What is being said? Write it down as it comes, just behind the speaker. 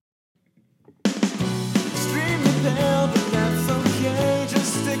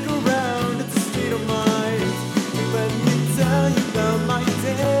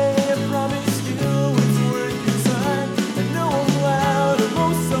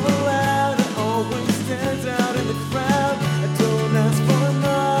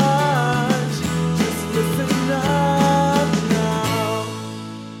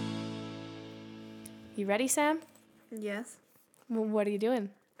ready, Sam? Yes. Well, what are you doing?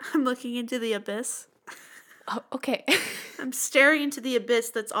 I'm looking into the abyss. Oh, okay. I'm staring into the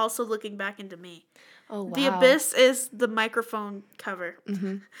abyss that's also looking back into me. Oh, wow. The abyss is the microphone cover.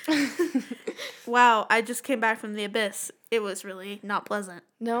 Mm-hmm. Wow, I just came back from the abyss. It was really not pleasant.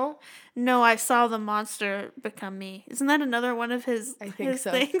 No? No, I saw the monster become me. Isn't that another one of his, I think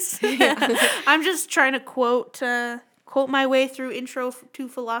so. things? I'm just trying to quote my way through intro to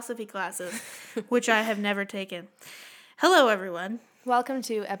philosophy classes, which I have never taken. Hello, everyone. Welcome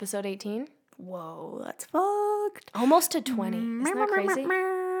to episode 18. Whoa, that's fucked. Almost to 20. Isn't that crazy?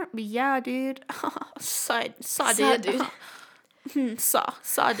 Yeah, dude. Saw, dude. dude.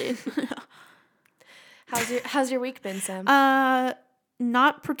 Saw, dude. How's your week been, Sam?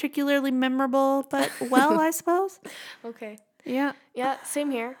 Not particularly memorable, but well, I suppose. Okay. Yeah. Yeah, same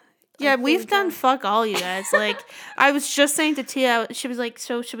here. Yeah, we've done fuck all, you guys. Like, I was just saying to Tia, she was like,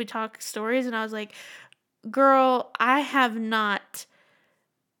 so should we talk stories? And I was like, girl, I have not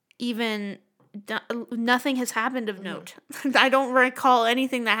even, nothing has happened of note. I don't recall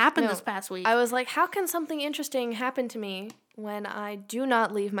anything that happened this past week. I was like, how can something interesting happen to me when I do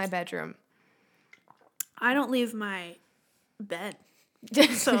not leave my bedroom? I don't leave my bed.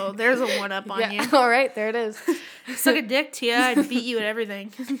 So there's a one-up on you. All right, there it is. Suck a dick, Tia. I'd beat you at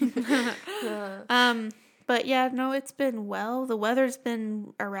everything. But yeah, no, it's been well. The weather's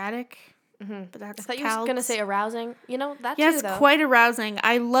been erratic. Mm-hmm. But that's I thought you were going to say arousing. You know, that too, it's though. Quite arousing.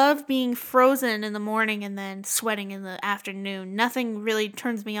 I love being frozen in the morning and then sweating in the afternoon. Nothing really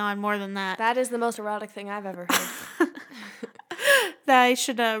turns me on more than that. That is the most erotic thing I've ever heard. That I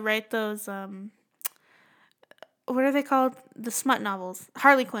should write those... what are they called? The smut novels.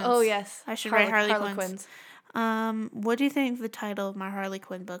 Harlequins. Oh, yes. I should write Harlequins. What do you think the title of my Harley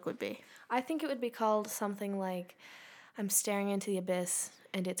Quinn book would be? I think it would be called something like, I'm staring into the abyss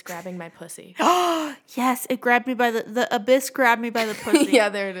and it's grabbing my pussy. Oh, yes. It grabbed me by the abyss grabbed me by the pussy. Yeah,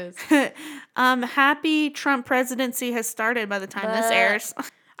 there it is. Happy Trump presidency has started by the time this airs.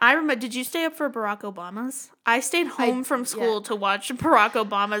 I remember, did you stay up for Barack Obama's? I stayed home from school to watch Barack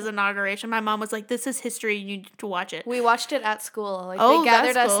Obama's inauguration. My mom was like, this is history, you need to watch it. We watched it at school. Like, they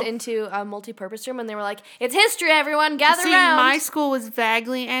gathered us into a multi-purpose room and they were like, it's history, everyone, gather around. My school was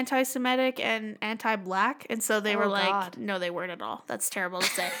vaguely anti-Semitic and anti-black, and so they were like, no, they weren't at all. That's terrible to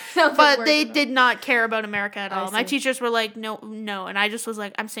say. But they did not care about America at all. My teachers were like, no, and I just was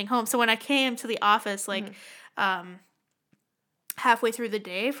like, I'm staying home. So when I came to the office, like, halfway through the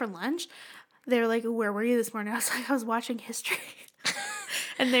day for lunch, they were like, where were you this morning? I was like, I was watching history.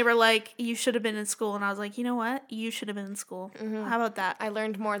 And they were like, you should have been in school. And I was like, you know what? You should have been in school. Mm-hmm. How about that? I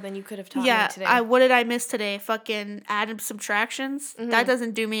learned more than you could have taught me today. What did I miss today? Fucking added subtractions? Mm-hmm. That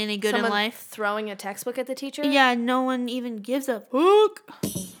doesn't do me any good in life. Throwing a textbook at the teacher? Yeah, no one even gives a fuck.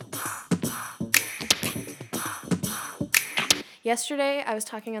 Yesterday, I was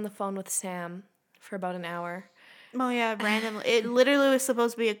talking on the phone with Sam for about an hour. Oh, yeah, randomly. It literally was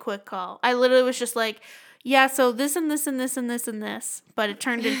supposed to be a quick call. I literally was just like, yeah, so this and this and this and this and this. But it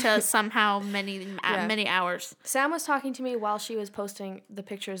turned into somehow many hours. Sam was talking to me while she was posting the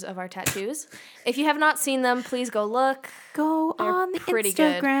pictures of our tattoos. If you have not seen them, please go look. Go on the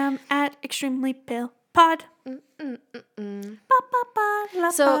Instagram at Extremely Pale Pod.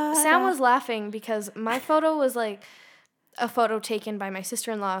 So Sam was laughing because my photo was like a photo taken by my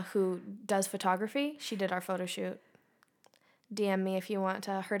sister-in-law who does photography. She did our photo shoot. DM me if you want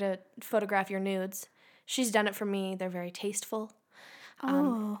her to photograph your nudes. She's done it for me. They're very tasteful.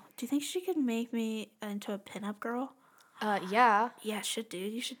 Do you think she could make me into a pinup girl? Yeah. Yeah,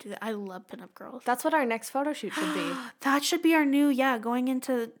 dude. You should do that. I love pinup girls. That's what our next photo shoot should be. That should be our new, going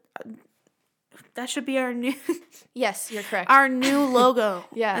into... that should be our new... Yes, you're correct. Our new logo.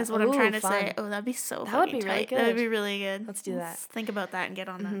 Yeah. Is what I'm trying to say. Oh, that'd be so That would be really good. That would be really good. Let's do that. Think about that and get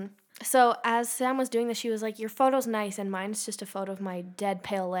on that. So as Sam was doing this, she was like, your photo's nice and mine's just a photo of my dead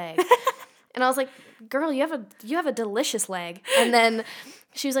pale leg. And I was like, girl, you have a delicious leg. And then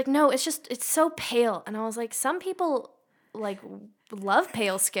she was like, no, it's so pale. And I was like, some people like love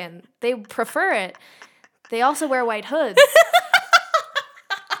pale skin. They prefer it. They also wear white hoods.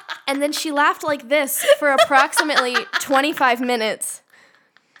 And then she laughed like this for approximately 25 minutes.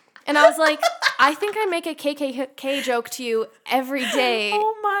 And I was like, I think I make a KKK joke to you every day.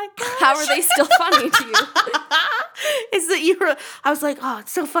 Oh my gosh. How are they still funny to you? Is that I was like, oh,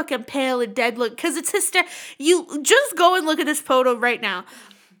 it's so fucking pale and dead look. Because it's hysterical. You just go and look at this photo right now.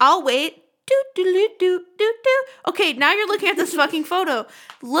 I'll wait. Okay, now you're looking at this fucking photo.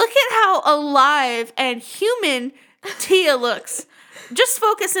 Look at how alive and human Tia looks. just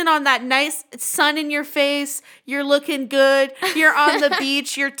focus in on that nice sun in your face. You're looking good. You're on the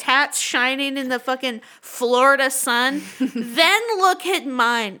beach. Your tats shining in the fucking Florida sun. Then look at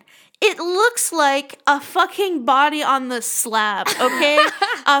mine. It looks like a fucking body on the slab, okay?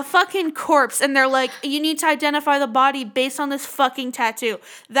 A fucking corpse. And they're like, you need to identify the body based on this fucking tattoo.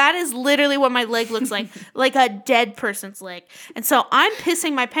 That is literally what my leg looks like a dead person's leg. And so I'm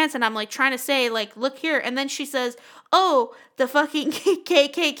pissing my pants and I'm like trying to say, like, look here. And then she says, oh, the fucking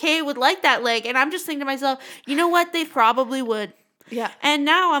KKK would like that leg. And I'm just thinking to myself, you know what? They probably would. Yeah. And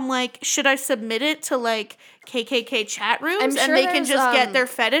now I'm like, should I submit it to like KKK chat rooms sure and they can just get their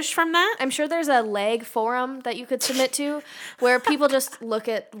fetish from that? I'm sure there's a leg forum that you could submit to where people just look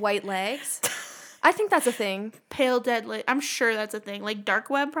at white legs. I think that's a thing. Pale dead leg. I'm sure that's a thing. Like dark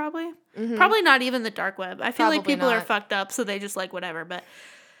web probably. Mm-hmm. Probably not even the dark web. I feel like people are fucked up, so they just like whatever. But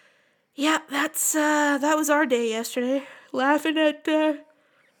yeah, that was our day yesterday. Laughing at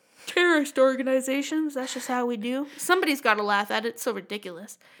terrorist organizations. That's just how we do. Somebody's got to laugh at it. It's so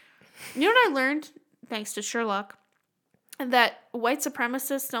ridiculous. You know what I learned, thanks to Sherlock? That white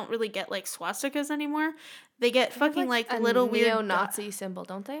supremacists don't really get like swastikas anymore. They get fucking like little weird neo-Nazi symbol,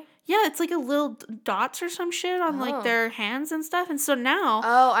 don't they? Yeah, it's like a little dots or some shit on like their hands and stuff. And so now,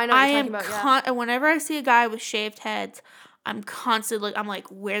 I know what you're talking about. And whenever I see a guy with shaved heads, I'm constantly, I'm like,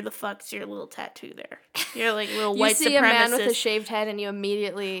 where the fuck's your little tattoo there? You're like little white supremacist. You see a man with a shaved head and you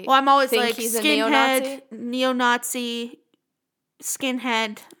immediately I'm always think like, he's a neo-Nazi,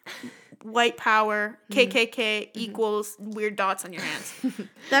 skinhead, white power, KKK equals weird dots on your hands.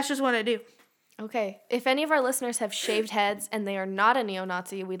 That's just what I do. Okay. If any of our listeners have shaved heads and they are not a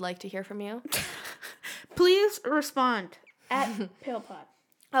neo-Nazi, we'd like to hear from you. Please respond at PalePod.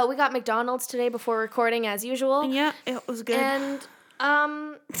 Oh, we got McDonald's today before recording as usual. Yeah, it was good. And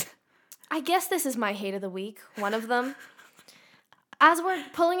I guess this is my hate of the week, one of them. As we're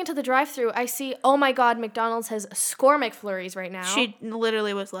pulling into the drive-thru, I see, oh my god, McDonald's has Score McFlurries right now. She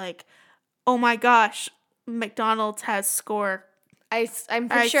literally was like, oh my gosh, McDonald's has Score. I'm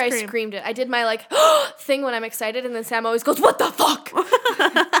pretty sure I screamed it. I did my like thing when I'm excited, and then Sam always goes, what the fuck?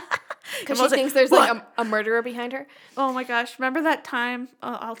 Because she thinks there's like a murderer behind her. Oh my gosh! Remember that time?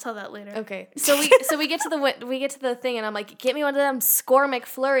 I'll tell that later. Okay. So we get to the thing, and I'm like, get me one of them Score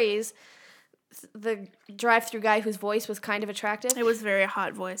McFlurries. The drive-through guy whose voice was kind of attractive. It was a very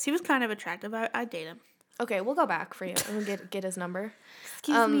hot voice. He was kind of attractive. I'd date him. Okay, we'll go back for you and we'll get his number.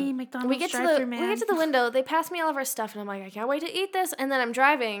 Excuse me, McDonald's we get to the window. They pass me all of our stuff, and I'm like, I can't wait to eat this. And then I'm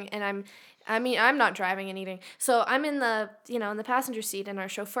driving, and I'm not driving and eating. So I'm in the passenger seat, and our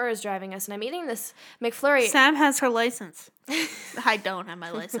chauffeur is driving us, and I'm eating this McFlurry. Sam has her license. I don't have my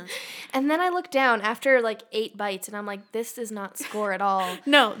license. And then I look down after like 8 bites, and I'm like, this is not Score at all.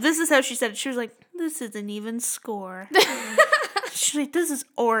 No, this is how she said it. She was like, this isn't even Score. She's like, this is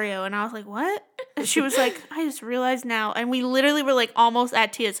Oreo. And I was like, what? And she was like, I just realized now. And we literally were like almost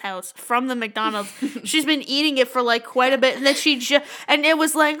at Tia's house from the McDonald's. She's been eating it for like quite a bit. And then and it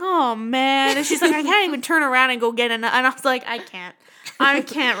was like, oh man. And she's like, I can't even turn around and go get another. And I was like, I can't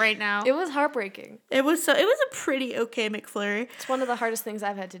right now. It was heartbreaking. It was a pretty okay McFlurry. It's one of the hardest things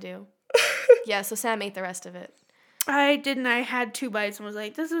I've had to do. Yeah, so Sam ate the rest of it. I didn't. I had 2 bites and was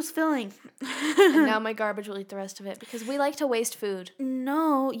like, this was filling. And now my garbage will eat the rest of it because we like to waste food.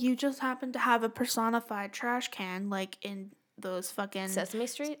 No, you just happen to have a personified trash can like in those fucking Sesame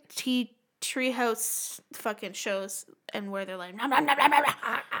Street? Treehouse fucking shows and where they're like, nom, nom, nom, nom, nom.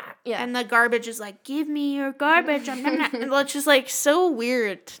 Yeah. And the garbage is like, give me your garbage. And it's just like so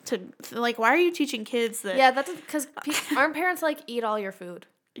weird to like, why are you teaching kids that? Yeah, that's because aren't parents like eat all your food?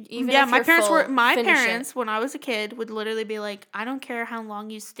 Even yeah, my parents when I was a kid would literally be like, I don't care how long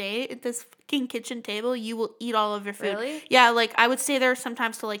you stay at this fucking kitchen table, you will eat all of your food. Really? Yeah, like I would stay there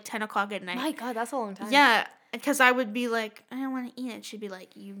sometimes till like 10 o'clock at night. My God, that's a long time. Yeah, because I would be like, I don't want to eat it. She'd be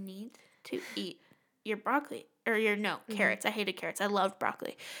like, you need to eat your broccoli. Or carrots. I hated carrots. I loved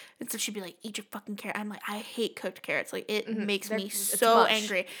broccoli. And so she'd be like, eat your fucking carrot. I'm like, I hate cooked carrots. Like, it makes me so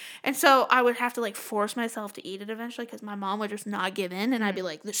angry. And so I would have to, like, force myself to eat it eventually because my mom would just not give in. And I'd be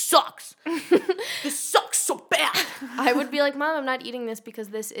like, this sucks. This sucks so bad. I would be like, Mom, I'm not eating this because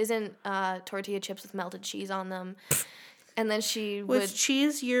this isn't tortilla chips with melted cheese on them. And then she would... Was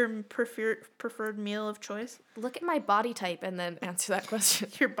cheese your preferred meal of choice? Look at my body type and then answer that question.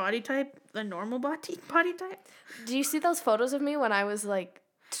 Your body type? The normal body type? Do you see those photos of me when I was like...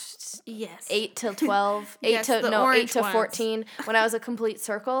 Yes. 8 to 12, 8 to 14, when I was a complete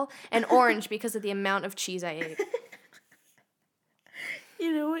circle, and orange because of the amount of cheese I ate.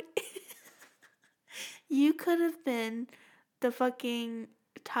 You know what? You could have been the fucking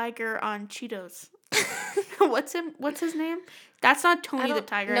tiger on Cheetos. What's his name? That's not Tony the don't-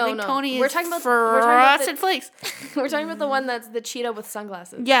 Tiger. no, I think no. Tony We're is talking about Frosted Flakes. We're talking about the one that's the Cheeto with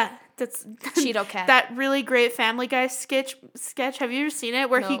sunglasses. Yeah, that's Cheeto cat. That really great Family Guy sketch. Have you ever seen it?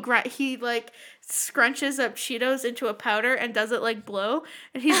 Where No. he like scrunches up Cheetos into a powder and does it like blow,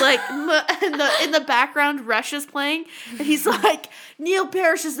 and he's like in the background Rush is playing, and he's like, Neil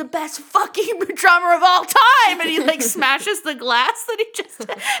Parrish is the best fucking drummer of all time, and he like smashes the glass that he just and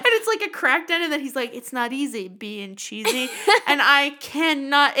it's like a crackdown, and then he's like, it's not easy being cheesy, and I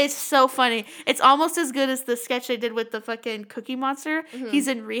cannot. It's so funny. It's almost as good as the sketch they did with the fucking Cookie Monster. He's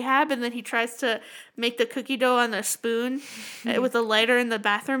in rehab, and then he tries to make the cookie dough on the spoon with a lighter in the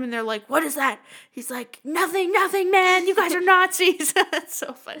bathroom, and they're like, what is that? He's like, nothing, man. You guys are Nazis. That's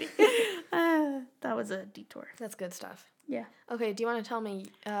so funny. That was a detour. That's good stuff. Yeah. Okay, do you want to tell me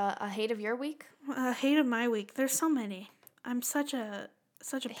a hate of your week? Hate of my week. There's so many. I'm such a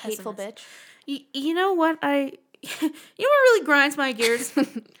Hateful pessimist. bitch. You know what you know what really grinds my gears?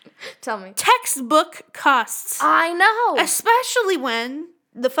 Tell me. Textbook costs. I know. Especially when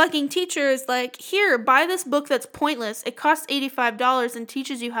the fucking teacher is like, here, buy this book that's pointless. It costs $85 and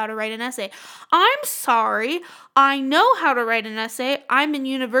teaches you how to write an essay. I'm sorry. I know how to write an essay. I'm in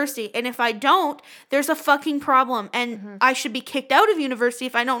university. And if I don't, there's a fucking problem. And I should be kicked out of university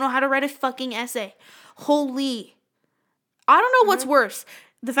if I don't know how to write a fucking essay. Holy. I don't know what's worse.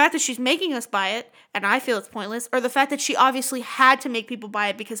 The fact that she's making us buy it, and I feel it's pointless, or the fact that she obviously had to make people buy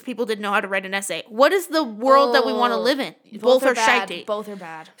it because people didn't know how to write an essay. What is the world that we want to live in? Both are bad. shitey. Both are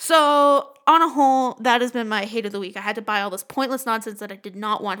bad. So, on a whole, that has been my hate of the week. I had to buy all this pointless nonsense that I did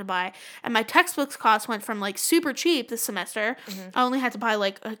not want to buy. And my textbooks cost went from, like, super cheap this semester. I only had to buy,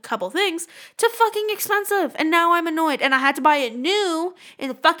 like, a couple things to fucking expensive. And now I'm annoyed. And I had to buy it new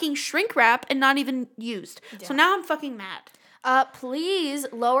in fucking shrink wrap and not even used. Yeah. So now I'm fucking mad. Please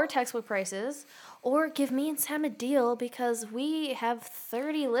lower textbook prices or give me and Sam a deal because we have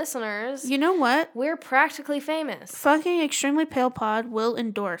 30 listeners. You know what? We're practically famous. Fucking Extremely Pale Pod will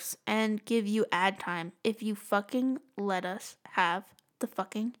endorse and give you ad time if you fucking let us have the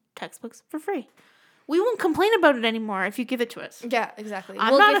fucking textbooks for free. We won't complain about it anymore if you give it to us. Yeah, exactly.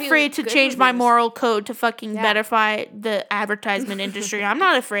 I'm not afraid to change my moral code to fucking betterfy the advertisement industry. I'm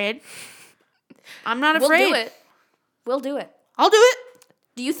not afraid. I'm not afraid. We'll do it. I'll do it.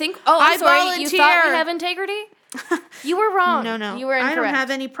 Do you think? Oh, I'm sorry. Volunteer. You thought we have integrity? You were wrong. No. You were incorrect. I don't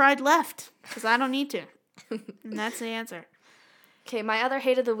have any pride left because I don't need to. And that's the answer. Okay, my other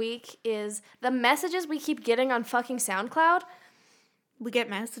hate of the week is the messages we keep getting on fucking SoundCloud. We get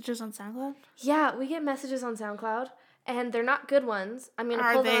messages on SoundCloud? Yeah, we get messages on SoundCloud, and they're not good ones. I'm gonna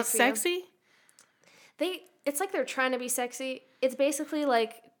pull Are them they up for sexy? you. It's like they're trying to be sexy. It's basically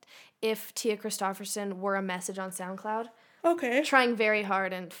like if Tia Christofferson were a message on SoundCloud. Okay. Trying very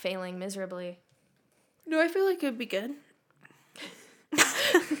hard and failing miserably. No, I feel like it would be good.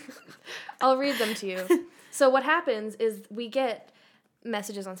 I'll read them to you. So what happens is we get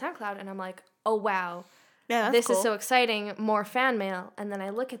messages on SoundCloud, and I'm like, oh, wow. Yeah, that's this cool. is so exciting. More fan mail. And then I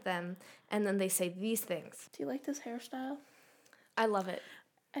look at them, and then they say these things. Do you like this hairstyle? I love it.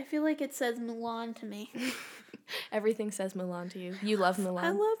 I feel like it says Mulan to me. Everything says Mulan to you. You love Mulan. I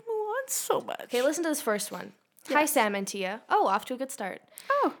love Mulan so much. Okay, listen to this first one. Yes. Hi, Sam and Tia. Oh, off to a good start.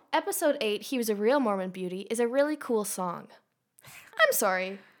 Oh. Episode 8, He Was a Real Mormon Beauty, is a really cool song. I'm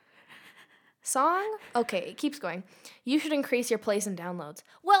sorry. Song? Okay, it keeps going. You should increase your plays and downloads.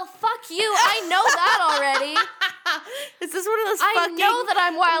 Well, fuck you. I know that already. Is this one of those I know that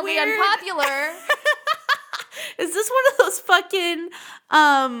I'm wildly weird... unpopular. Is this one of those fucking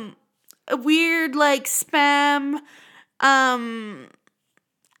weird like spam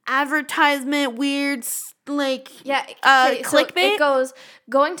advertisement weird like clickbait? So it goes,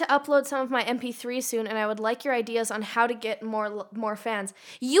 going to upload some of my MP3 soon, and I would like your ideas on how to get more fans.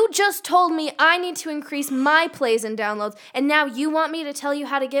 You just told me I need to increase my plays and downloads, and now you want me to tell you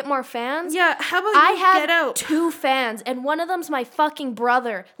how to get more fans? Yeah, how about I you have get out? 2 fans, and one of them's my fucking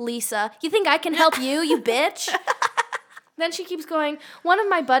brother, Lisa. You think I can help you bitch? Then she keeps going, one of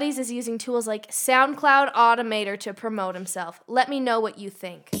my buddies is using tools like SoundCloud Automator to promote himself. Let me know what you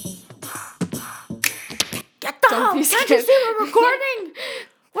think. Get down! Can't you see we're recording?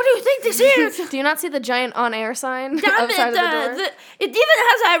 What do you think this is? Do you not see the giant on-air sign Damn outside of the door? It even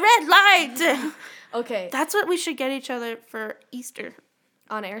has a red light. Okay. That's what we should get each other for Easter.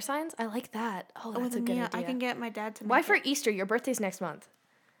 On-air signs? I like that. Oh, that's a good idea. I can get my dad to make Why for it. Easter? Your birthday's next month.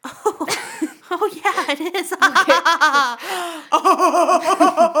 Oh yeah, it is.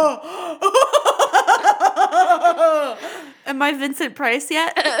 Am I Vincent Price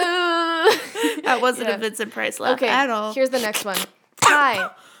yet? That wasn't a Vincent Price laugh at all. Here's the next one.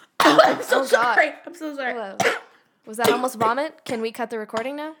 Hi. I'm so Oh, sorry. God. I'm so sorry. Hello. Was that almost vomit? Can we cut the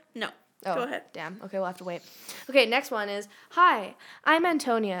recording now? No. Oh, Go ahead. Damn. Okay, we'll have to wait. Okay, next one is, hi, I'm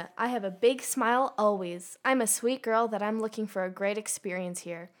Antonia. I have a big smile always. I'm a sweet girl that I'm looking for a great experience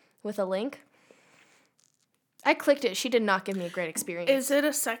here. With a link. I clicked it. She did not give me a great experience. Is it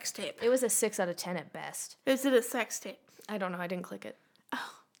a sex tape? It was a 6 out of 10 at best. Is it a sex tape? I don't know. I didn't click it.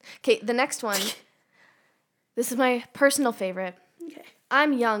 Oh. Okay, the next one. This is my personal favorite. Okay.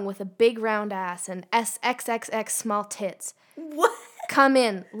 I'm young with a big round ass and SXXX small tits. What? Come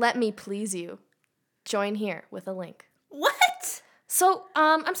in, let me please you. Join here with a link. What? So,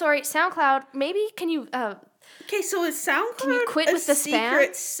 I'm sorry, SoundCloud, maybe can you, Okay, so is SoundCloud Can you quit with the spam?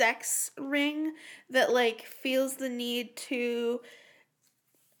 secret sex ring that, like, feels the need to,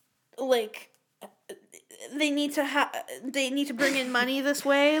 like, they need to bring in money this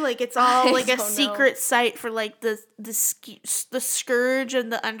way? Like, it's all, I like, a don't secret site for, like, the scourge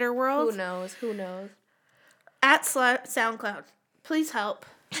and the underworld? Who knows? At SoundCloud. Please help.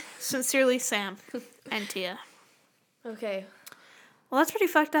 Sincerely, Sam and Tia. Okay, Well, that's pretty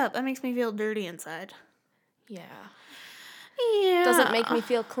fucked up. That makes me feel dirty inside. yeah. Yeah. Doesn't make me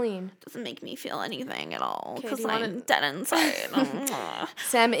feel clean. Doesn't make me feel anything at all. Okay, Because do you I'm wanna- dead inside.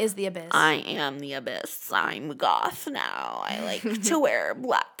 Sam is the abyss. I am the abyss. I'm goth now. I like to wear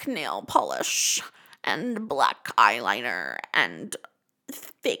black nail polish and black eyeliner and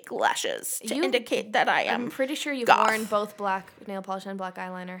fake lashes to You- indicate that I I'm am. pretty sure you've goth. worn both black nail polish and black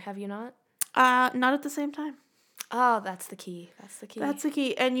eyeliner. Have you not? Not at the same time. Oh, that's the key. That's the key. That's the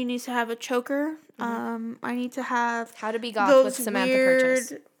key. And you need to have a choker. I need to have How to be goth those with Samantha weird.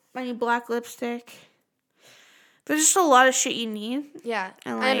 Purchase. I need black lipstick. There's just a lot of shit you need. Yeah,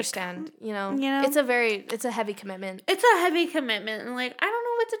 And, I like, understand. You know, you know? it's a heavy commitment. It's a heavy commitment, and like I don't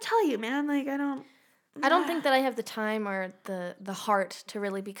know what to tell you, man. Like I don't think that I have the time or the heart to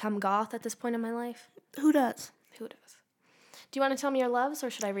really become goth at this point in my life. Who does? Who does? Do you want to tell me your loves, or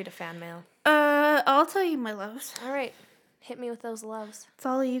should I read a fan mail? I'll tell you my loves. All right, hit me with those loves. It's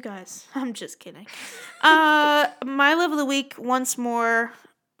all of you guys. I'm just kidding. My love of the week, once more,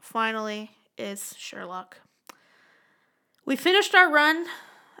 finally, is Sherlock. We finished our run.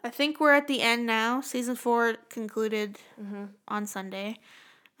 I think we're at the end now. Season 4 concluded on Sunday.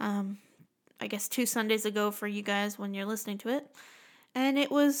 I guess 2 Sundays ago for you guys when you're listening to it. And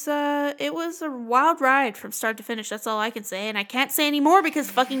it was a wild ride from start to finish. That's all I can say. And I can't say any more because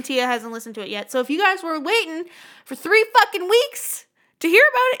fucking Tia hasn't listened to it yet. So if you guys were waiting for 3 fucking weeks to hear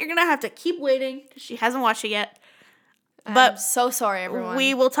about it, you're going to have to keep waiting because she hasn't watched it yet. I'm But so sorry, everyone.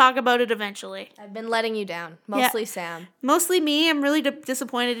 we will talk about it eventually. I've been letting you down. Mostly Sam. Mostly me. I'm really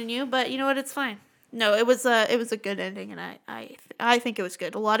disappointed in you, but you know what? It's fine. No, it was a good ending, and I think it was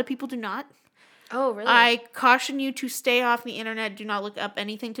good. A lot of people do not. Oh, really? I caution you to stay off the internet. Do not look up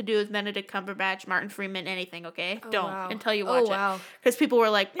anything to do with Benedict Cumberbatch, Martin Freeman, anything. Okay, don't wow. until you watch wow. it. Because people were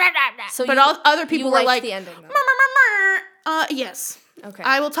like, nah, nah, nah. So but you- all other people you were liked like, the ending, though. "Mur, mur, mur, mur." Yes. Okay.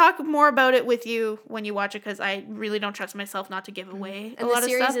 I will talk more about it with you when you watch it because I really don't trust myself not to give away a and lot the of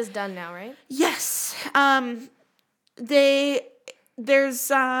series stuff. is done now, right? Yes. They're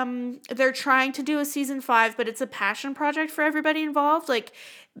trying to do a season 5, but it's a passion project for everybody involved. Like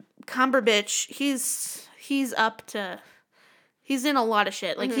Cumberbatch, he's in a lot of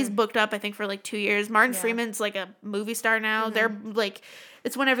shit. Like he's booked up, I think, for like 2 years. Martin Freeman's like a movie star now. They're like,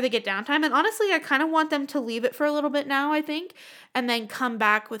 it's whenever they get downtime. And honestly, I kind of want them to leave it for a little bit now, I think, and then come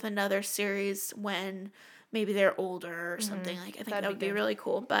back with another series when maybe they're older or something. Like I think that would be good. really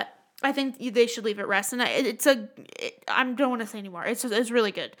cool. But I think they should leave it rest. And I don't want to say anymore. It's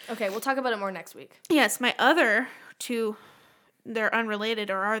really good. Okay, we'll talk about it more next week. Yes, my other two, they're unrelated,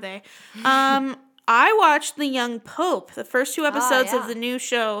 or are they? I watched The Young Pope, the first 2 episodes of yeah. the new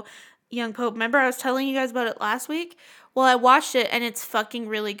show, Young Pope. Remember I was telling you guys about it last week? Well, I watched it, and it's fucking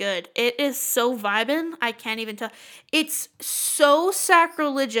really good. It is so vibin', I can't even tell. It's so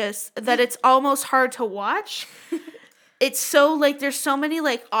sacrilegious that it's almost hard to watch. It's so, like, there's so many,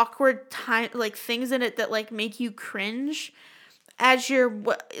 like, awkward things in it that, like, make you cringe. As you're,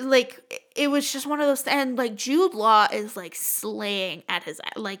 like, it was just one of those, and, like, Jude Law is, like, slaying at his,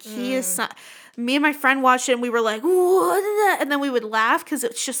 like, he is, me and my friend watched it, and we were like, what? And then we would laugh, because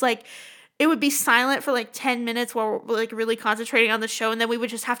it's just, like, it would be silent for, like, 10 minutes while we're, like, really concentrating on the show, and then we would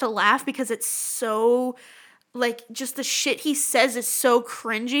just have to laugh, because it's so, like, just the shit he says is so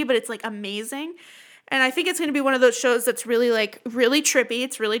cringy, but it's, like, amazing. And I think it's going to be one of those shows that's really, like, really trippy.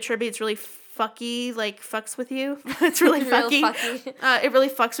 It's really trippy. It's really fucky, like, fucks with you. It's really Real fucky. It really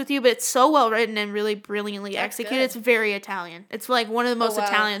fucks with you, but it's so well written and really brilliantly executed. good. It's very Italian. It's, like, one of the most wow.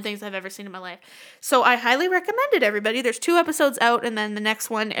 Italian things I've ever seen in my life. So I highly recommend it, everybody. There's 2 episodes out, and then the next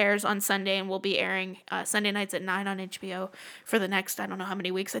one airs on Sunday, and will be airing Sunday nights at 9 on HBO for the next, I don't know how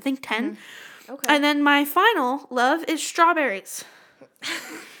many weeks, I think 10. Okay. And then my final love is strawberries.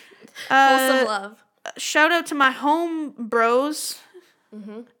 Wholesome love. Shout out to my home bros.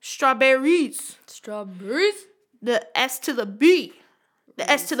 Strawberries. Strawberries. The S to the B. The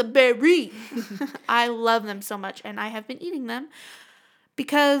S to the berry. I love them so much, and I have been eating them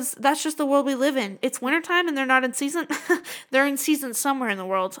because that's just the world we live in. It's wintertime and they're not in season. They're in season somewhere in the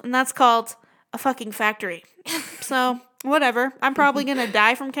world, and that's called a fucking factory. So, whatever. I'm probably going to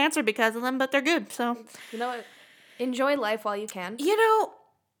die from cancer because of them, but they're good. So, You know what? Enjoy life while you can. you know,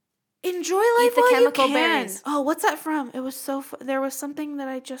 enjoy life the while chemical you can. berries. Oh, what's that from? It was so there was something that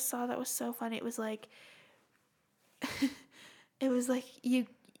I just saw that was so funny. It was like it was like in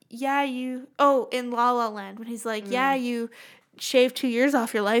La La Land when he's like, you shave 2 years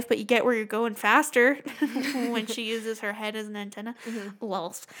off your life, but you get where you're going faster when she uses her head as an antenna.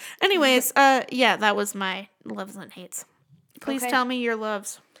 Lols. Anyways, that was my loves and hates. Please Okay. tell me your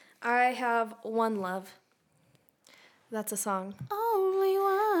loves. I have one love. That's a song. Only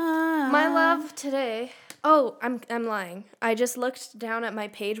one. My love today. Oh, I'm lying. I just looked down at my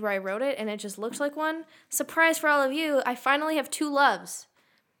page where I wrote it, and it just looked like one. Surprise for all of you! I finally have 2 loves.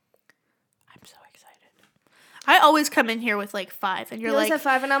 I'm so excited. I always come in here with like 5, and you're You always like, have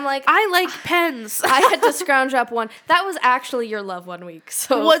 5, and I'm like, I like pens. I had to scrounge up one. That was actually your love one week.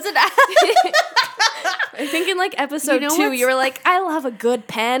 So Was it? I think in like episode You know 2, what's- you were like, I love a good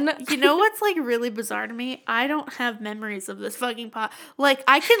pen. You know what's like really bizarre to me? I don't have memories of this fucking pot. Like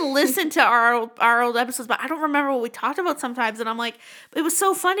I can listen to our old episodes, but I don't remember what we talked about sometimes. And I'm like, it was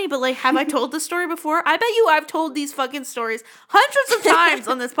so funny, but like, have I told this story before? I bet you I've told these fucking stories hundreds of times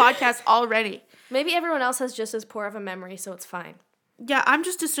on this podcast already. Maybe everyone else has just as poor of a memory, so it's fine. Yeah, I'm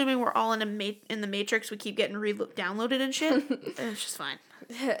just assuming we're all in the Matrix. We keep getting downloaded and shit. And it's just fine.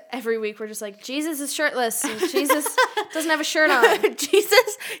 Every week we're just like, Jesus is shirtless. And Jesus doesn't have a shirt on.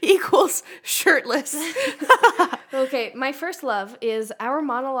 Jesus equals shirtless. Okay, my first love is our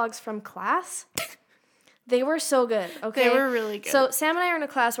monologues from class. They were so good, okay? They were really good. So Sam and I are in a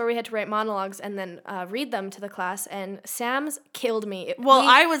class where we had to write monologues and then read them to the class, and Sam's killed me.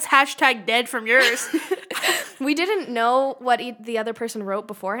 I was #dead from yours. We didn't know what the other person wrote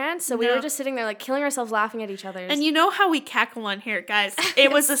beforehand, so we No. were just sitting there like killing ourselves laughing at each other. And you know how we cackle on here, guys.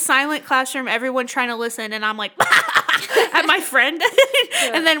 It was a silent classroom, everyone trying to listen, and I'm like, at my friend.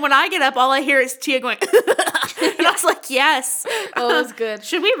 And then when I get up, all I hear is Tia going, and I was like, yes. Oh, it was good.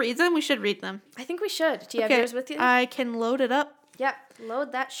 Should we read them? We should read them. I think we should. Do you have yours with you? I can load it up. Yep,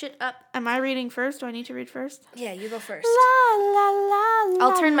 load that shit up. Am I reading first? Do I need to read first? Yeah, you go first. La, la, la,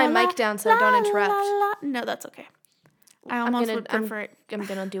 I'll turn my la, mic down so I don't interrupt. la. No, that's okay. I almost would prefer it. I'm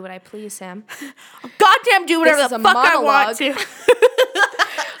gonna do what I please, Sam. Goddamn, do whatever This the is a fuck I want monologue. to.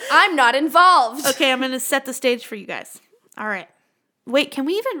 I'm not involved. Okay, I'm going to set the stage for you guys. All right. Wait, can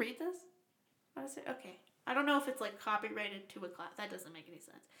we even read this? What is it? Okay. I don't know if it's like copyrighted to a class. That doesn't make any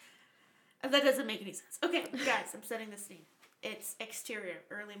sense. Okay, guys, I'm setting the scene. It's exterior,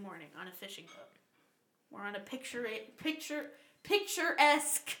 early morning on a fishing boat. We're on a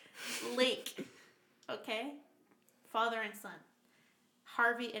picturesque lake. Okay? Father and son.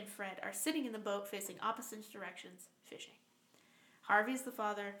 Harvey and Fred are sitting in the boat facing opposite directions, fishing. Harvey's the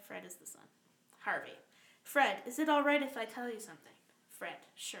father, Fred is the son. Harvey. Fred, is it all right if I tell you something? Fred,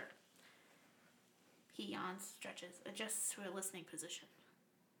 sure. He yawns, stretches, adjusts to a listening position.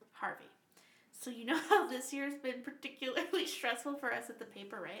 Harvey. So you know how this year's been particularly stressful for us at the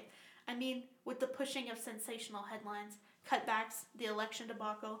paper, right? I mean, with the pushing of sensational headlines, cutbacks, the election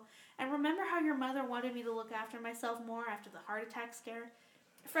debacle, and remember how your mother wanted me to look after myself more after the heart attack scare?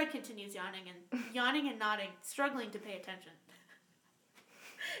 Fred continues yawning and nodding, struggling to pay attention.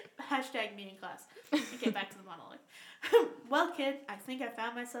 #meeting class. Okay, back to the monologue. Well, kid, I think I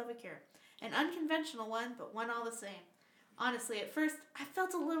found myself a cure. An unconventional one, but one all the same. Honestly, at first, I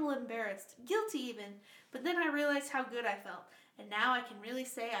felt a little embarrassed, guilty even, but then I realized how good I felt, and now I can really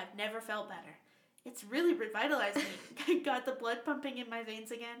say I've never felt better. It's really revitalized me. I got the blood pumping in my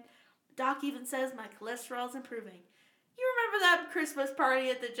veins again. Doc even says my cholesterol's improving. You remember that Christmas party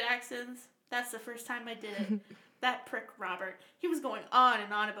at the Jacksons? That's the first time I did it. That prick Robert, he was going on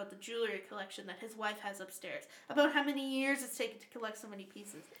and on about the jewelry collection that his wife has upstairs, about how many years it's taken to collect so many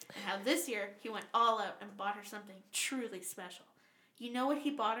pieces, and how this year he went all out and bought her something truly special. You know what he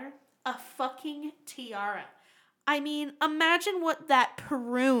bought her? A fucking tiara. I mean, imagine what that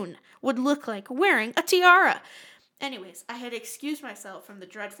Perun would look like wearing a tiara. Anyways, I had excused myself from the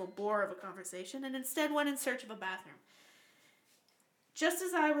dreadful bore of a conversation and instead went in search of a bathroom. Just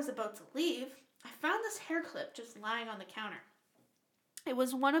as I was about to leave, I found this hair clip just lying on the counter. It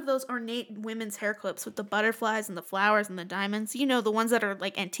was one of those ornate women's hair clips with the butterflies and the flowers and the diamonds. You know, the ones that are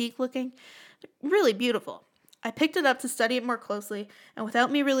like antique looking. Really beautiful. I picked it up to study it more closely, and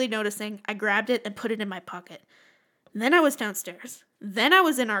without me really noticing, I grabbed it and put it in my pocket. Then I was downstairs. Then I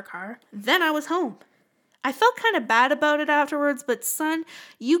was in our car. Then I was home. I felt kind of bad about it afterwards, but son,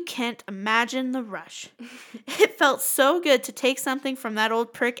 you can't imagine the rush. It felt so good to take something from that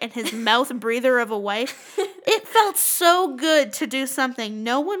old prick and his mouth breather of a wife. It felt so good to do something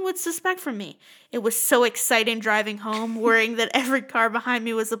no one would suspect from me. It was so exciting driving home, worrying that every car behind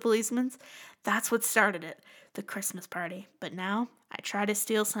me was a policeman's. That's what started it, the Christmas party. But now I try to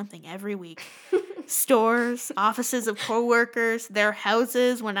steal something every week. Stores, offices of coworkers, their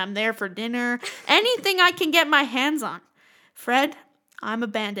houses when I'm there for dinner, anything I can get my hands on. Fred, I'm a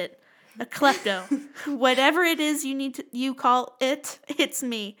bandit, a klepto. Whatever it is you call it, it's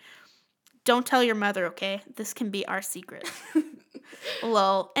me. Don't tell your mother, okay? This can be our secret.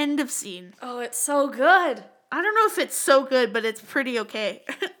 Lol. End of scene. Oh, it's so good. I don't know if it's so good, but it's pretty okay.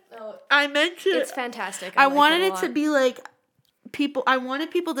 Oh, I mentioned it's fantastic. I like wanted it to be like I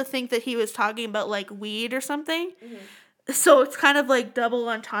wanted people to think that he was talking about like weed or something. Mm-hmm. So it's kind of like double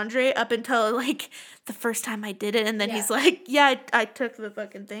entendre up until like the first time I did it, and then he's like, "Yeah, I took the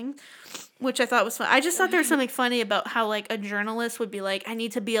fucking thing," which I thought was fun. I just thought there was something funny about how like a journalist would be like, "I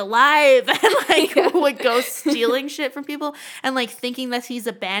need to be alive," and like would go stealing shit from people and like thinking that he's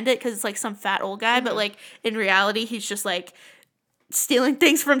a bandit because it's like some fat old guy, but like in reality he's just like stealing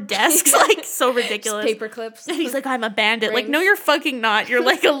things from desks, like so ridiculous. Just paper clips. And he's like, I'm a bandit. Rings. Like, no, you're fucking not. You're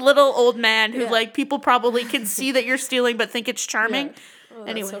like a little old man who like people probably can see that you're stealing but think it's charming. Yeah. Oh,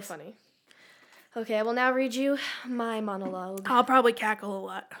 Anyways. that's so funny. Okay, I will now read you my monologue. I'll probably cackle a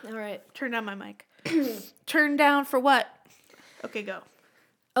lot. All right. Turn down my mic. Turn down for what? Okay, go.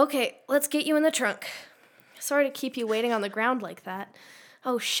 Okay, let's get you in the trunk. Sorry to keep you waiting on the ground like that.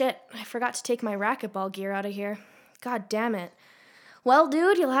 Oh shit, I forgot to take my racquetball gear out of here. God damn it. Well,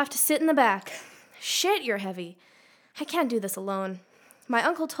 dude, you'll have to sit in the back. Shit, you're heavy. I can't do this alone. My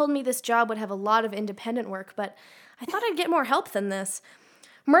uncle told me this job would have a lot of independent work, but I thought I'd get more help than this.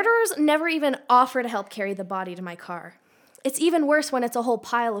 Murderers never even offer to help carry the body to my car. It's even worse when it's a whole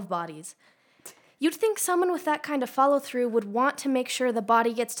pile of bodies. You'd think someone with that kind of follow-through would want to make sure the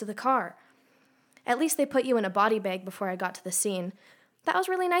body gets to the car. At least they put you in a body bag before I got to the scene. That was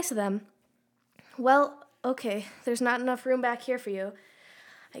really nice of them. Well, okay, there's not enough room back here for you.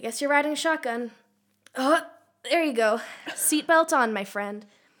 I guess you're riding shotgun. Oh, there you go. Seatbelt on, my friend.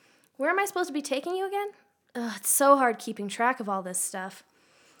 Where am I supposed to be taking you again? Ugh, it's so hard keeping track of all this stuff.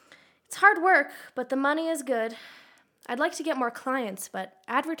 It's hard work, but the money is good. I'd like to get more clients, but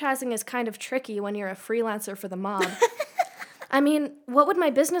advertising is kind of tricky when you're a freelancer for the mob. I mean, what would my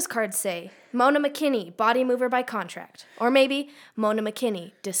business card say? Mona McKinney, body mover by contract. Or maybe Mona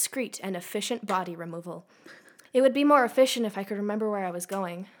McKinney, discreet and efficient body removal. It would be more efficient if I could remember where I was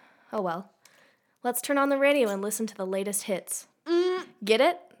going. Oh well. Let's turn on the radio and listen to the latest hits. Get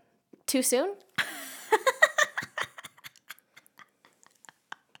it? Too soon?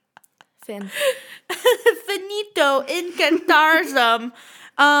 Finn. Finito incantarsum.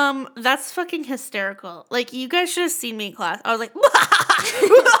 That's fucking hysterical. Like, you guys should have seen me in class. I was like,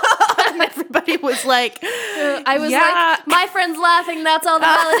 and everybody was like, I was like, my friend's laughing. That's all the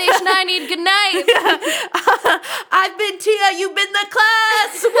validation I need. Good night. I've been Tia. You've been the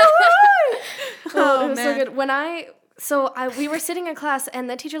class. Oh, it was so good. We were sitting in class, and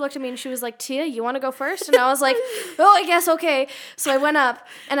the teacher looked at me, and she was like, Tia, you want to go first? And I was like, oh, I guess, okay. So I went up,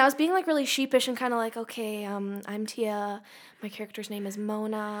 and I was being, like, really sheepish and kind of like, okay, I'm Tia. My character's name is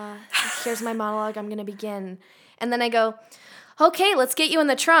Mona. Here's my monologue. I'm going to begin. And then I go, okay, let's get you in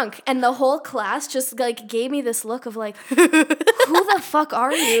the trunk. And the whole class just, like, gave me this look of, like, who the fuck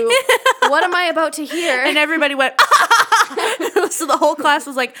are you? What am I about to hear? And everybody went, so the whole class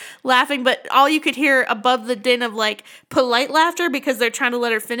was, like, laughing, but all you could hear above the din of, like, polite laughter because they're trying to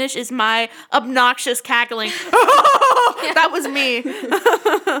let her finish is my obnoxious cackling. That was me.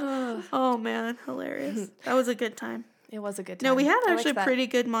 Oh, man. Hilarious. That was a good time. It was a good time. No, we had actually pretty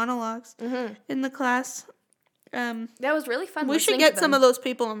good monologues in the class. That was really fun. We should get some of those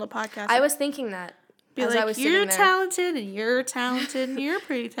people on the podcast. I was thinking that. Be like, you're talented, and you're talented, and you're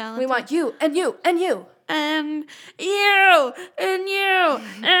pretty talented. We want you, and you, and you. And you, and you,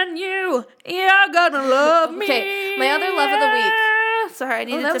 and you. You're gonna love me. Okay, my other love of the week. Sorry, I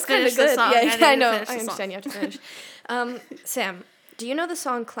needed that to was kind finish of the good. song. Yeah, I know. Finish the I song. understand you have to finish. Sam, do you know the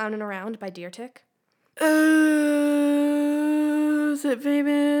song "Clownin' Around" by Deer Tick? Is it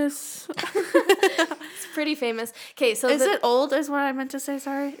famous? It's pretty famous. Okay, so Is it old? Is what I meant to say.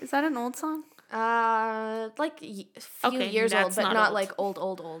 Sorry, is that an old song? like a few Okay, years old, that's but not not old. like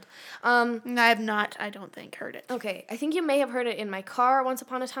old. I have not. I don't think heard it. Okay, I think you may have heard it in my car once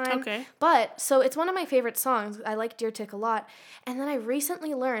upon a time. Okay. But, so it's one of my favorite songs. I like Deer Tick a lot. And then I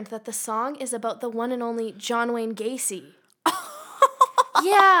recently learned that the song is about the one and only John Wayne Gacy.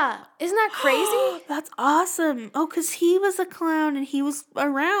 Yeah. Isn't that crazy? That's awesome. Oh, because he was a clown and he was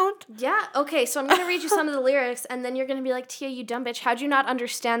around. Yeah. Okay, so I'm going to read you some of the lyrics, and then you're going to be like, Tia, you dumb bitch. How'd you not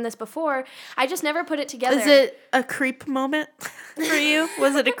understand this before? I just never put it together. Is it a creep moment for you?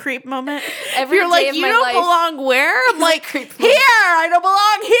 Was it a creep moment? Every You're day like, of you my don't life belong where? I'm is a like, creep here! moment. I don't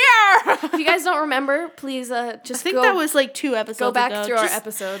belong here! If you guys don't remember, please just I think go, that was like 2 episodes go back ago. through our Just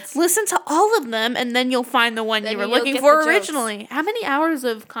episodes. listen to all of them, and then you'll find the one Then you were you'll looking get for the jokes. originally. How many hours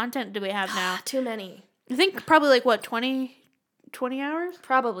of content do we have now? Too many. I think probably like, what, 20 hours?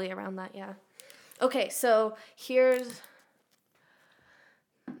 Probably around that, yeah. Okay, so here's...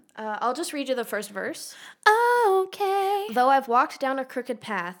 I'll just read you the first verse. Okay. Though I've walked down a crooked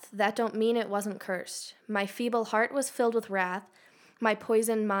path, that don't mean it wasn't cursed. My feeble heart was filled with wrath, my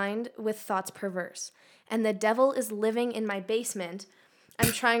poisoned mind with thoughts perverse. And the devil is living in my basement.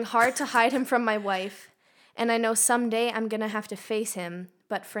 I'm trying hard to hide him from my wife, and I know someday I'm gonna have to face him,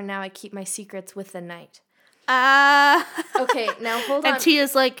 but for now I keep my secrets with the night. Okay, now hold on. And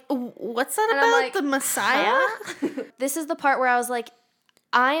Tia's like, what's that And I'm about? like, The Messiah? This is the part where I was like,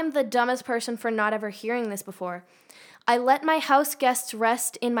 I am the dumbest person for not ever hearing this before. I let my house guests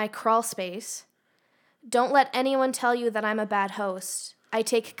rest in my crawl space. Don't let anyone tell you that I'm a bad host. I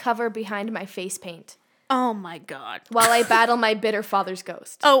take cover behind my face paint Oh my God. while I battle my bitter father's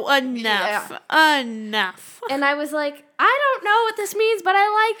ghost. Oh, enough. Enough. And I was like, I don't know what this means, but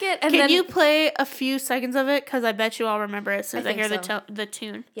I like it. And Can then, you play a few seconds of it? Because I bet you all remember it as soon as I think hear so. the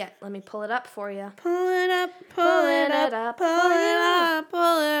tune. Yeah, let me pull it up for you. Pull it up, pull it up, pull it up,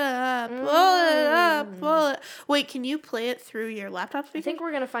 pull it up, pull it up, pull it. Wait, can you play it through your laptop speaker? I think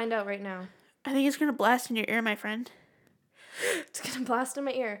we're going to find out right now. I think it's going to blast in your ear, my friend. It's going to blast in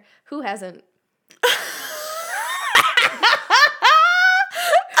my ear. Who hasn't?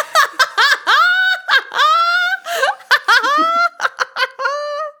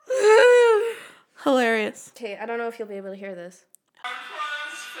 Hilarious. Okay, I don't know if you'll be able to hear this.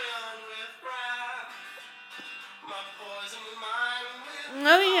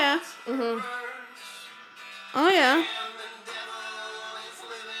 Oh, yeah. Oh, yeah.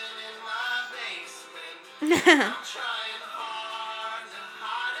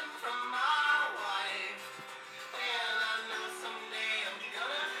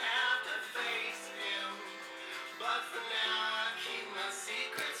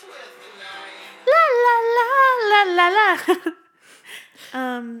 La la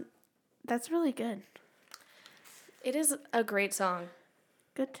la. That's really good. It is a great song.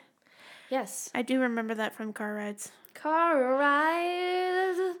 Good. Yes. I do remember that from car rides. Car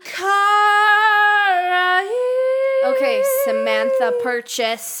rides. Car rides. Okay, Samantha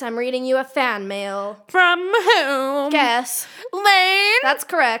Purchase. I'm reading you a fan mail. From whom? Guess. Lane. That's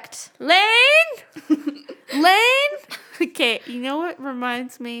correct. Lane. Lane. Okay, you know what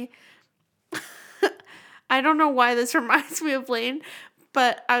reminds me? I don't know why this reminds me of Lane,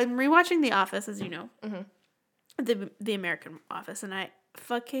 but I'm rewatching The Office, as you know. The American Office, and I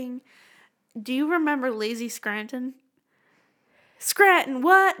fucking... Do you remember Lazy Scranton? Scranton,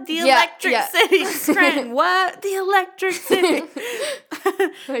 what? The Electric City. Scranton, what? The Electric City.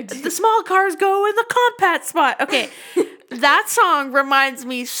 The small cars go in the compact spot. Okay, that song reminds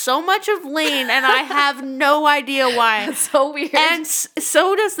me so much of Lane, and I have no idea why. That's so weird. And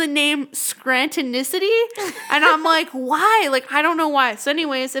so does the name Scrantonicity. And I'm like, why? Like, I don't know why. So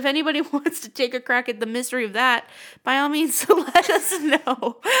anyways, if anybody wants to take a crack at the mystery of that, by all means, let us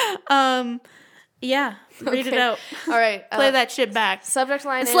know. Yeah, read it out. All right. Play that shit back. Subject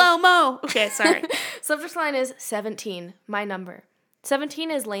line is... Slow-mo. Okay, sorry. Subject line is 17, my number.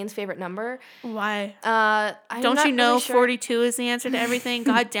 17 is Lane's favorite number. Why? I'm Don't not you know really sure. 42 is the answer to everything?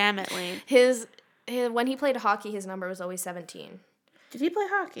 God damn it, Lane. His when he played hockey, his number was always 17. Did he play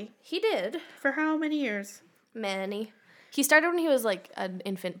hockey? He did. For how many years? Many. He started when he was like an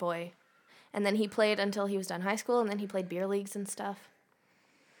infant boy. And then he played until he was done high school, and then he played beer leagues and stuff.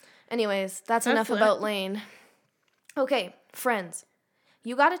 Anyways, that's enough lit. about Lane. Okay, Friends.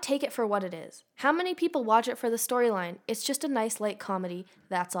 You gotta take it for what it is. How many people watch it for the storyline? It's just a nice light comedy,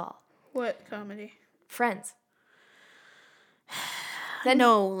 that's all. What comedy? Friends. Then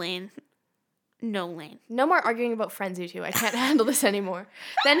No, Lane. No, Lane. No more arguing about Friends, you two. I can't handle this anymore.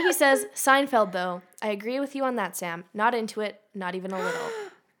 Then he says, Seinfeld, though. I agree with you on that, Sam. Not into it, not even a little.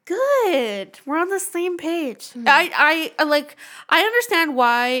 Good. We're on the same page. I understand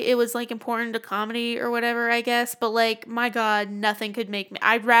why it was like important to comedy or whatever, I guess, but like, my God, nothing could make me.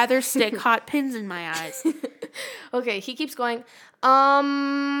 I'd rather stick hot pins in my eyes. Okay, he keeps going.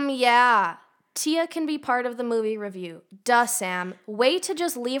 Yeah. Tia can be part of the movie review. Duh, Sam. Way to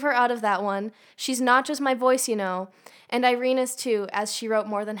just leave her out of that one. She's not just my voice, you know. And Irina's too, as she wrote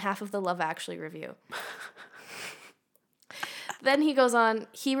more than half of the Love Actually review. Then he goes on,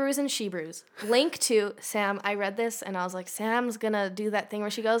 Hebrews and Shebrews. Link to, Sam, I read this and I was like, Sam's gonna do that thing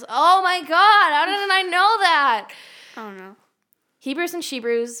where she goes, oh my God, how didn't I know that? Oh no. Hebrews and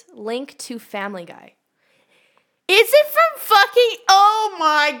Shebrews, link to Family Guy. Is it from fucking, oh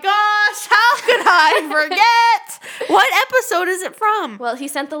my gosh, how could I forget? What episode is it from? Well, he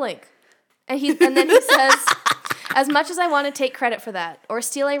sent the link. And then he says, as much as I want to take credit for that, or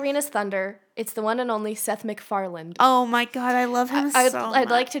steal Irina's thunder, it's the one and only Seth MacFarlane. Oh my God, I love him so much. I'd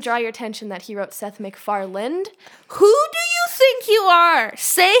like to draw your attention that he wrote Seth MacFarlane. Who do you think you are?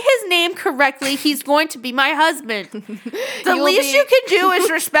 Say his name correctly. He's going to be my husband. The least you can do is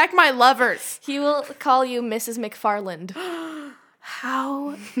respect my lovers. He will call you Mrs. MacFarlane.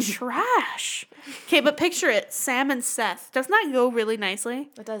 How trash. Okay, but picture it. Sam and Seth. Doesn't that go really nicely?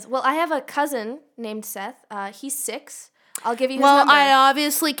 It does. Well, I have a cousin named Seth. He's 6. I'll give you his number. Well, I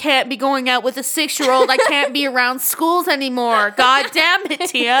obviously can't be going out with a 6-year-old. I can't be around schools anymore. God damn it,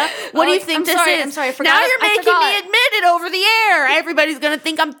 Tia. What do you think is? I'm sorry, I forgot. Now you're making me admit it over the air. Everybody's going to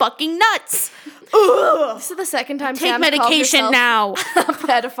think I'm fucking nuts. Ugh. This is the second time Take Sam medication called now. A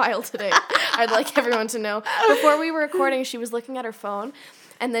pedophile today. I'd like everyone to know. Before we were recording, she was looking at her phone,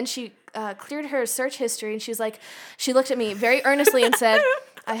 and then she cleared her search history, and she looked at me very earnestly and said,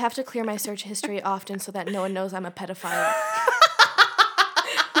 I have to clear my search history often so that no one knows I'm a pedophile.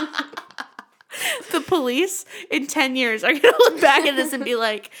 The police in 10 years are going to look back at this and be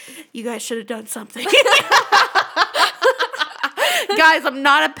like, you guys should have done something. Guys, I'm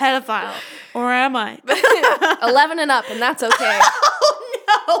not a pedophile. Or am I? 11 and up, and that's okay.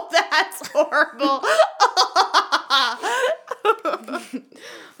 Oh, no, that's horrible.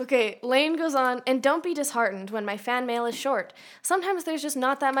 Okay, Lane goes on, and don't be disheartened when my fan mail is short. Sometimes there's just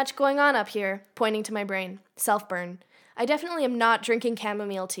not that much going on up here, pointing to my brain. Self-burn. I definitely am not drinking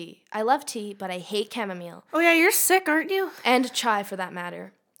chamomile tea. I love tea, but I hate chamomile. Oh yeah, you're sick, aren't you? And chai, for that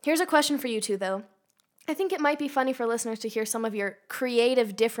matter. Here's a question for you two, though. I think it might be funny for listeners to hear some of your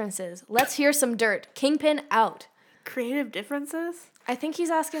creative differences. Let's hear some dirt. Kingpin out. Creative differences? I think he's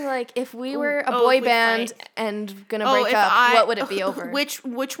asking, like, if we were a boy band and gonna break up, what would it be over? Which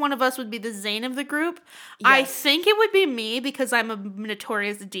one of us would be the Zayn of the group? Yes. I think it would be me because I'm a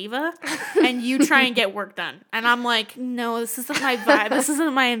notorious diva, and you try and get work done. And I'm like, no, this isn't my vibe. This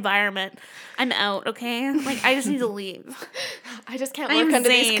isn't my environment. I'm out, okay? Like, I just need to leave. I just can't work under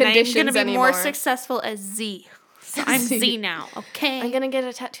these conditions I'm gonna be anymore. more successful as Z. So I'm Z now, okay? I'm gonna get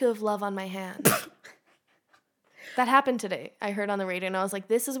a tattoo of love on my hand. That happened today. I heard on the radio, and I was like,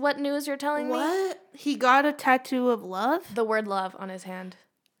 this is what news you're telling me? What? He got a tattoo of love? The word love on his hand.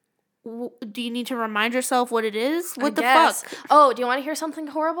 Do you need to remind yourself what it is? What the guess. fuck? Oh, do you want to hear something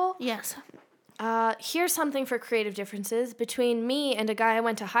horrible? Yes. Here's something for creative differences. Between me and a guy I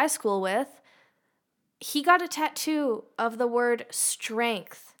went to high school with, he got a tattoo of the word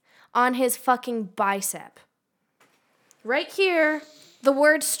strength on his fucking bicep. Right here, the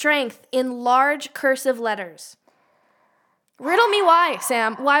word strength in large cursive letters. Riddle me why,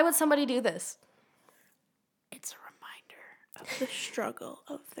 Sam. Why would somebody do this? It's a reminder of the struggle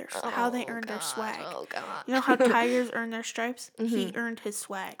of how they earned their swag. Oh, God. You know how tigers earn their stripes? Mm-hmm. He earned his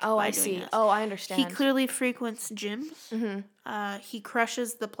swag. Oh, by I doing see. this. Oh, I understand. He clearly frequents gyms. Mm-hmm. He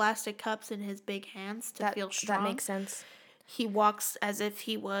crushes the plastic cups in his big hands to feel strong. That makes sense. He walks as if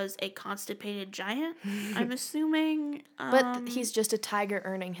he was a constipated giant, I'm assuming. But he's just a tiger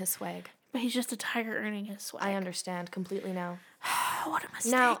earning his swag. But he's just a tiger earning his swag. I understand completely now. What a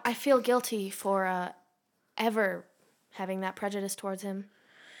mistake. Now, I feel guilty for ever having that prejudice towards him.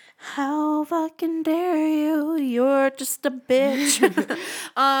 How fucking dare you? You're just a bitch.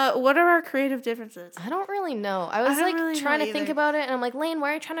 What are our creative differences? I don't really know. I was trying to think about it, and I'm like, Lane,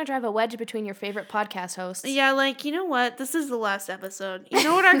 why are you trying to drive a wedge between your favorite podcast hosts? Yeah, like, you know what? This is the last episode. You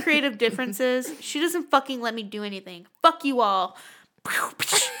know what our creative difference is? She doesn't fucking let me do anything. Fuck you all.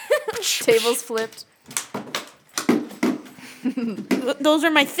 Tables flipped. Those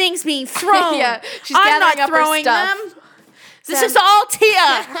are my things being thrown. Yeah, she's gathering up her stuff. This is all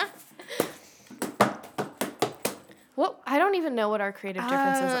Tia. What? I don't even know what our creative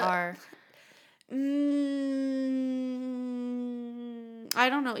differences are. I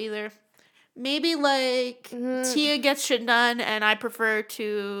don't know either. Maybe like Tia gets shit done and I prefer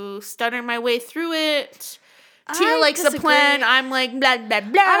to stutter my way through it. Tia likes a plan. I'm like blah blah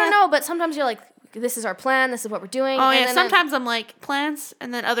blah. I don't know, but sometimes you're like, this is our plan. This is what we're doing. Oh yeah. Sometimes I'm like plans,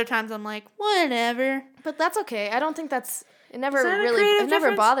 and then other times I'm like whatever. But that's okay. I don't think that's. It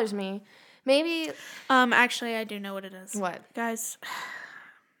never bothers me. Maybe. Actually, I do know what it is. What, guys?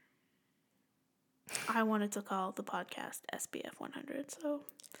 I wanted to call the podcast SBF 100, so.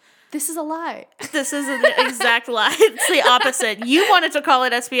 This is a lie. This is an exact lie. It's the opposite. You wanted to call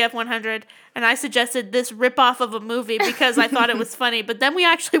it SBF 100, and I suggested this ripoff of a movie because I thought it was funny. But then we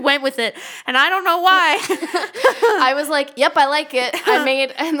actually went with it, and I don't know why. I was like, yep, I like it.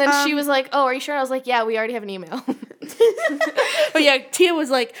 And then she was like, oh, are you sure? I was like, yeah, we already have an email. But yeah, Tia was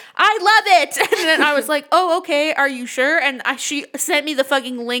like, I love it. And then I was like, oh, okay, are you sure? And she sent me the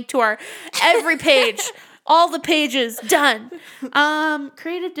fucking link to our every page. All the pages done.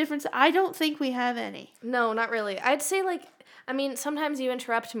 Creative difference. I don't think we have any. No, not really. I'd say sometimes you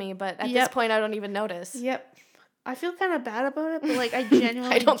interrupt me, but at this point I don't even notice. Yep. I feel kind of bad about it, but like I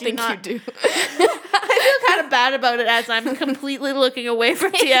genuinely I don't think you do. I feel kind of bad about it as I'm completely looking away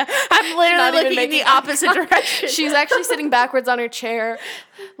from Tia. I'm literally looking in the opposite direction. She's actually sitting backwards on her chair,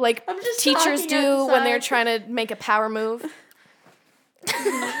 like teachers do when they're trying to make a power move.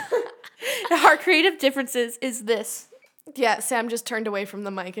 Our creative differences is this. Yeah, Sam just turned away from the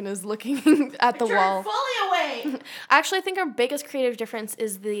mic and is looking at the wall. Fully away. Actually, I think our biggest creative difference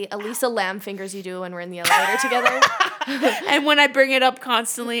is the Elisa Lam fingers you do when we're in the elevator together. And when I bring it up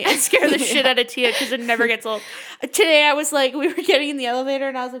constantly and scare the shit out of Tia because it never gets old. Today I was like, we were getting in the elevator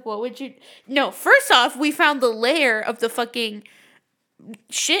and I was like, what would you... No, first off, we found the layer of the fucking...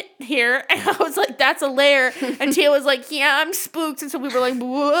 shit here, and I was like, that's a layer, and Tia was like, yeah, I'm spooked, and so we were like,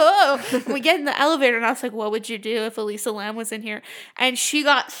 whoa, and we get in the elevator, and I was like, what would you do if Elisa Lam was in here? And she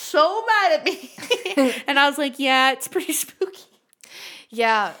got so mad at me, and I was like, yeah, it's pretty spooky.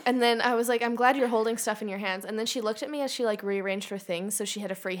 Yeah, and then I was like, I'm glad you're holding stuff in your hands, and then she looked at me as she like rearranged her things so she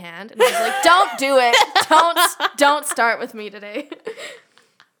had a free hand, and I was like, don't do it, don't start with me today.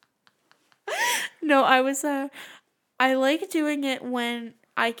 No, I like doing it when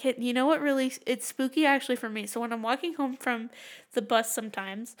I can, you know what really, it's spooky actually for me. So when I'm walking home from the bus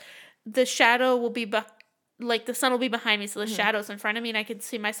sometimes, the shadow will be, like the sun will be behind me, so the shadow's in front of me and I can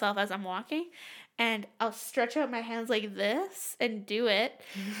see myself as I'm walking. And I'll stretch out my hands like this and do it.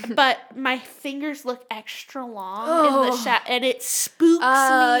 But my fingers look extra long in the shadow, and it spooks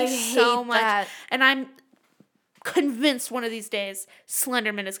me so much. That. And I'm convinced one of these days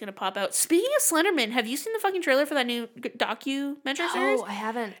Slenderman is going to pop out. Speaking of Slenderman, have you seen the fucking trailer for that new documentary series? Oh, I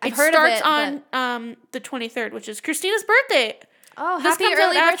haven't. It starts on the 23rd, which is Christina's birthday. Oh, this happy comes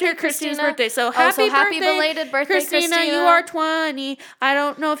early out birthday, after Christina's Christina. birthday. So happy belated birthday, Christina. You are 20. I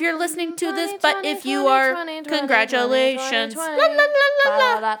don't know if you're listening to this, but if you are, congratulations. La la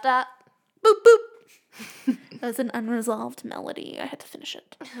la la la. Boop boop. That was an unresolved melody. I had to finish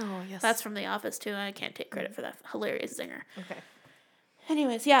it. Oh, yes. That's from The Office, too. I can't take credit for that hilarious zinger. Okay.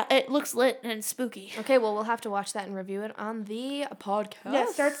 Anyways, yeah, it looks lit and spooky. Okay, well, we'll have to watch that and review it on the podcast. Yeah, it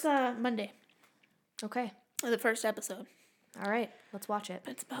starts Monday. Okay. The first episode. All right, let's watch it.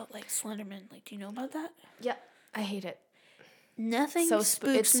 It's about, like, Slenderman. Like, do you know about that? Yeah, I hate it. Nothing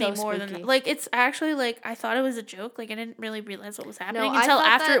spooks me more than that. Like, it's actually, like, I thought it was a joke. Like, I didn't really realize what was happening until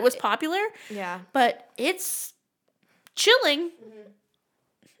after it was popular. Yeah. But it's chilling. Mm-hmm.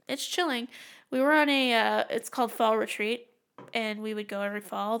 It's chilling. We were on it's called Fall Retreat, and we would go every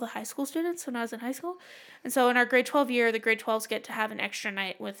fall, the high school students, when I was in high school. And so in our grade 12 year, the grade 12s get to have an extra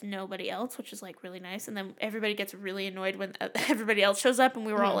night with nobody else, which is, like, really nice. And then everybody gets really annoyed when everybody else shows up, and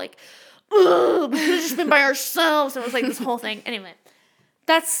we were all like, ugh, we could have just been by ourselves. And it was, like, this whole thing. Anyway,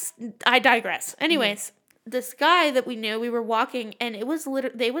 I digress. Anyways, this guy that we knew, we were walking, and it was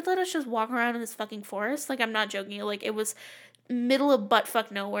they would let us just walk around in this fucking forest. Like, I'm not joking. Like, it was middle of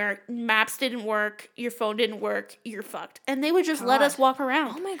buttfuck nowhere. Maps didn't work. Your phone didn't work. You're fucked. And they would just let us walk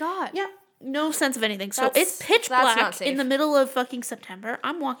around. Oh my God. Yeah. No sense of anything. So it's pitch black in the middle of fucking September.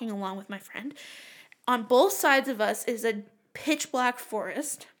 I'm walking along with my friend. On both sides of us is a pitch black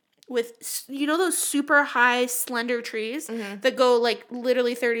forest with, you know, those super high slender trees that go like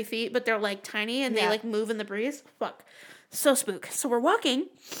literally 30 feet, but they're like tiny and they like move in the breeze. Fuck. So spook. So we're walking.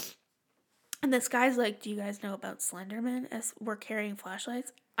 And this guy's like, do you guys know about Slenderman? As we're carrying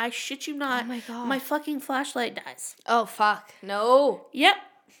flashlights. I shit you not. Oh my God. My fucking flashlight dies. Oh, fuck. No. Yep.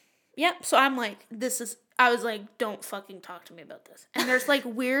 Yep. So I'm like, I was like, don't fucking talk to me about this. And there's like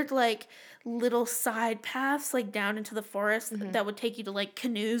weird, like little side paths like down into the forest that would take you to like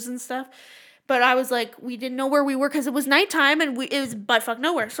canoes and stuff. But I was like, we didn't know where we were because it was nighttime and it was buttfuck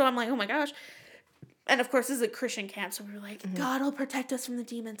nowhere. So I'm like, oh my gosh. And of course, this is a Christian camp, so we were like, God will protect us from the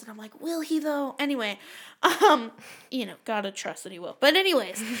demons. And I'm like, will he though? Anyway, gotta trust that he will. But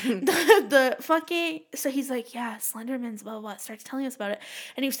anyways, the fucking, so he's like, yeah, Slenderman's blah, blah, blah, starts telling us about it.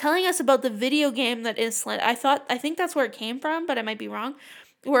 And he was telling us about the video game that is I think that's where it came from, but I might be wrong.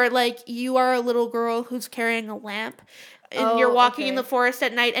 Where like you are a little girl who's carrying a lamp. And you're walking in the forest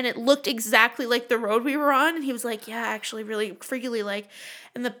at night, and it looked exactly like the road we were on. And he was like, yeah, actually really freakily like.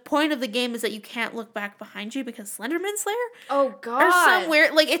 And the point of the game is that you can't look back behind you because Slenderman's there. Oh, God. Or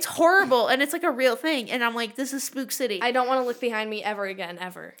somewhere. Like, it's horrible, and it's like a real thing. And I'm like, this is Spook City. I don't want to look behind me ever again,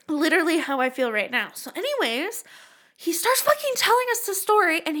 ever. Literally how I feel right now. So anyways, he starts fucking telling us the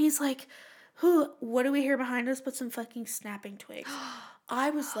story, and he's like, what do we hear behind us but some fucking snapping twigs? I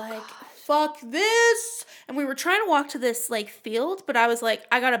was like, fuck this. And we were trying to walk to this, like, field, but I was like,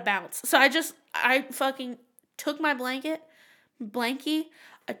 I gotta bounce. So I fucking took my blankie,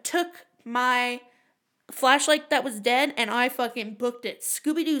 I took my flashlight that was dead, and I fucking booked it,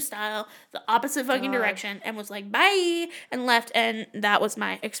 Scooby-Doo style, the opposite fucking direction, and was like, bye, and left, and that was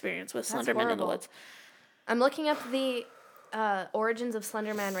my experience with Slenderman in the woods. I'm looking up the origins of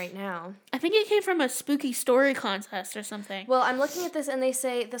Slenderman right now. I think it came from a spooky story contest or something. Well, I'm looking at this, and they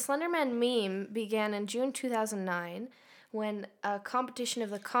say the Slenderman meme began in June 2009 when a competition of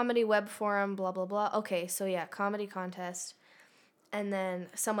the comedy web forum, blah, blah, blah. Okay, so yeah, comedy contest. And then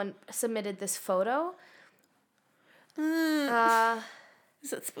someone submitted this photo.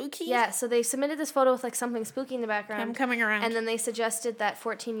 Is it spooky? Yeah, so they submitted this photo with like something spooky in the background. I'm coming around. And then they suggested that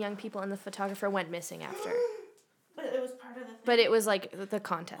 14 young people and the photographer went missing after. But it was part of the thing. But it was like the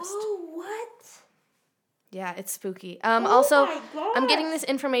contest. Oh, what? Yeah, it's spooky. Also, my gosh. I'm getting this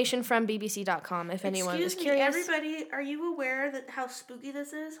information from BBC.com if anyone is curious. Everybody, are you aware that how spooky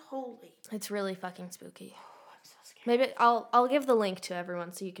this is? Holy. It's really fucking spooky. Oh, I'm so scared. Maybe I'll give the link to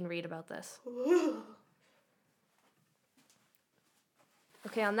everyone so you can read about this.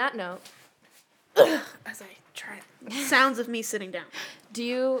 Okay, on that note, as I try sounds of me sitting down. do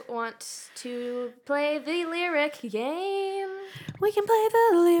you want to play the lyric game? We can play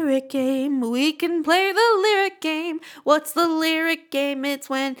the lyric game. We can play the lyric game. What's the lyric game? It's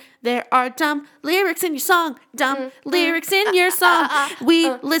when there are dumb lyrics in your song. Dumb lyrics in your song. We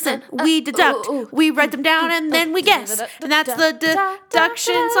listen, we deduct, we write them down, and then we guess. And that's the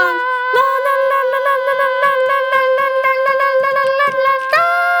deduction song. La la la la la la la la la la la la la la.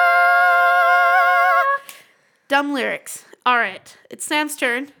 Dumb lyrics. All right, it's Sam's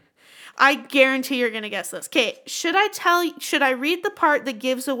turn. I guarantee you're gonna guess this. Okay, should I read the part that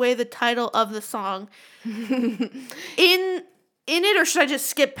gives away the title of the song in it, or should I just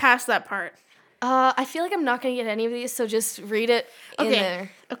skip past that part? I feel like I'm not gonna get any of these, so just read it in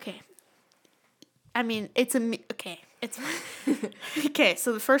there. Okay. I mean, it's okay.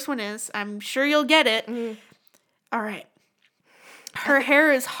 So the first one is, I'm sure you'll get it. Mm-hmm. All right. Her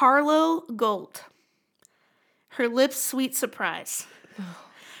hair is Harlow gold. Her lips sweet surprise.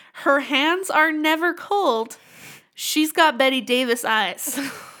 Her hands are never cold. She's got Betty Davis eyes.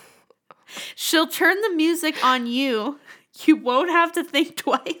 She'll turn the music on you. You won't have to think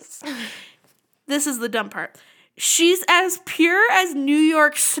twice. This is the dumb part. She's as pure as New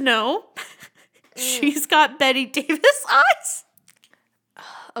York snow. She's got Betty Davis eyes.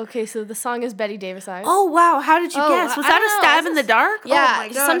 Okay, so the song is Betty Davis Eyes. Oh, wow. How did you guess? Was that a stab in the dark? Yeah. Oh, my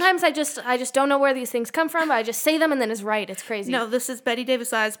gosh. Sometimes I just don't know where these things come from, but I just say them and then it's right. It's crazy. No, this is Betty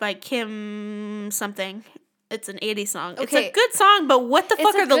Davis Eyes by Kim something. It's an 80s song. Okay. It's a good song, but what the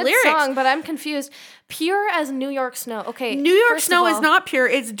fuck are the lyrics? It's a good song, but I'm confused. Pure as New York snow. Okay. New York snow is not pure.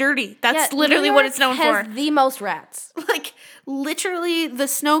 It's dirty. That's literally what it's known for. Has the most rats. Like, literally, the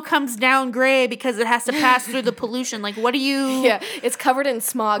snow comes down gray because it has to pass through the pollution. Like, what are you... Yeah, it's covered in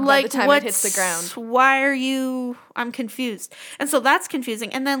smog by the time it hits the ground. Why are you... I'm confused. And so that's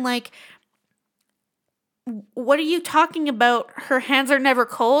confusing. And then, like... What are you talking about? Her hands are never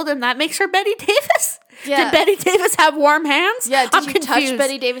cold, and that makes her Betty Davis? Yeah. Did Betty Davis have warm hands? Yeah, did you touch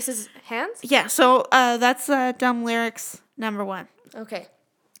Betty Davis's hands? Yeah, so that's dumb lyrics number 1. Okay.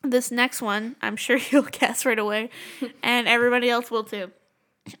 This next one, I'm sure you'll guess right away, and everybody else will too.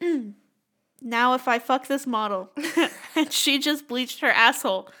 Now if I fuck this model, and she just bleached her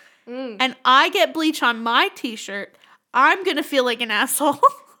asshole, and I get bleach on my t-shirt, I'm gonna feel like an asshole.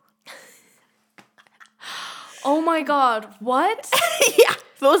 Oh my god, what? Yeah,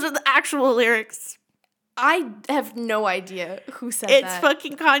 those are the actual lyrics. I have no idea who said It's that.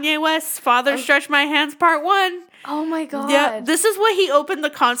 fucking Kanye West's Father Stretch My Hands Part 1. Oh my god. Yeah, this is what he opened the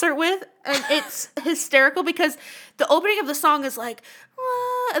concert with, and it's hysterical because the opening of the song is like,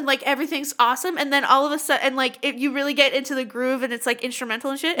 "Ah," and like everything's awesome, and then all of a sudden, and like you really get into the groove, and it's like instrumental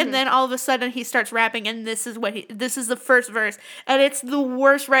and shit, and then all of a sudden he starts rapping, and this is the first verse, and it's the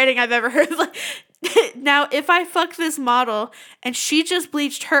worst writing I've ever heard. Like, now if I fuck this model and she just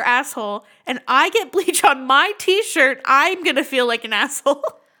bleached her asshole, and I get bleach on my t-shirt, I'm gonna feel like an asshole.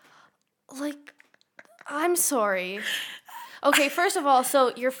 Like, I'm sorry. Okay, first of all,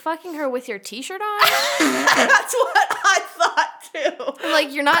 so you're fucking her with your t-shirt on? That's what I thought too.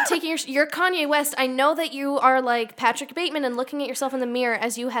 Like, you're not taking you're Kanye West. I know that you are like Patrick Bateman and looking at yourself in the mirror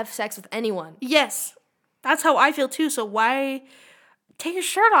as you have sex with anyone. Yes, that's how I feel too. So why take your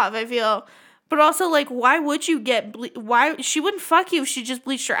shirt off? I feel, but also like, why would you get why she wouldn't fuck you if she just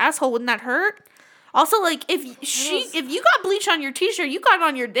bleached her asshole? Wouldn't that hurt? Also, like, if you got bleach on your t-shirt, you got it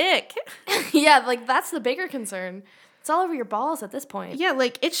on your dick. Yeah, like that's the bigger concern. It's all over your balls at this point. Yeah,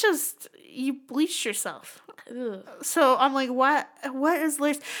 like it's just you bleached yourself. Ugh. So I'm like, what is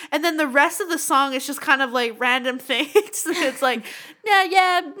lyrics? And then the rest of the song is just kind of like random things. It's like,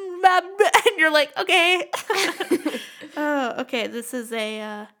 yeah, and you're like, okay. Oh, okay. This is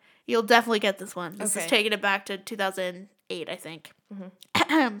you'll definitely get this one. This is taking it back to 2008, I think.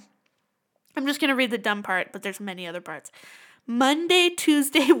 Mm-hmm. I'm just gonna read the dumb part, but there's many other parts. Monday,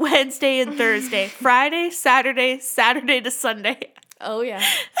 Tuesday, Wednesday, and Thursday. Friday, Saturday to Sunday. Oh yeah.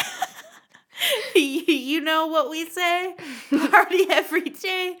 You know what we say? Party every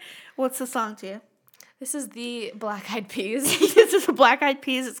day. What's the song to you? This is the Black Eyed Peas. This is the Black Eyed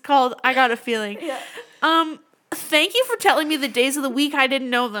Peas. It's called I Got a Feeling. Yeah. Thank you for telling me the days of the week. I didn't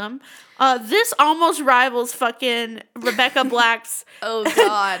know them. This almost rivals fucking Rebecca Black's. Oh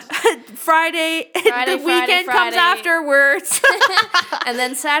God. Friday, the weekend comes afterwards. And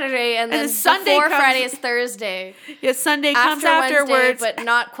then Saturday, and then Sunday before Friday is Thursday. Yeah, Sunday comes afterwards. Wednesday, but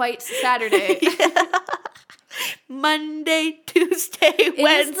not quite Saturday. Yeah. Monday, Tuesday,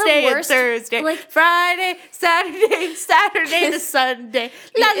 Wednesday, and Thursday. Like, Friday, Saturday to Sunday.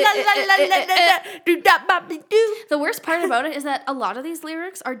 La la la la la la la. Do da ba be do. The worst part about it is that a lot of these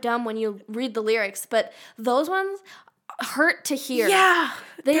lyrics are dumb when you read the lyrics, but those ones hurt to hear. Yeah,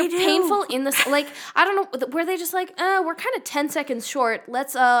 They're painful in this, like, I don't know, were they just like, we're kind of 10 seconds short,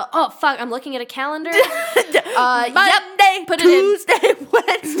 let's, oh, fuck, I'm looking at a calendar. Monday, put Tuesday,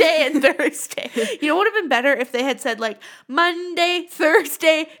 Wednesday, and Thursday. You know what would have been better if they had said, like, Monday,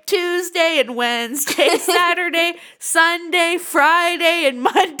 Thursday, Tuesday, and Wednesday, Saturday, Sunday, Friday, and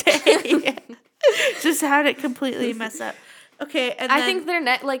Monday. Just had it completely mess up. Okay, and I think they're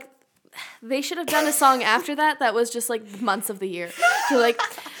like, they should have done a song after that was just like months of the year. So like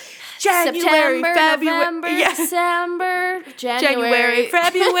January, September, February, November, December, January,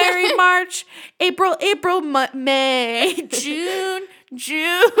 February, March, April, May, June,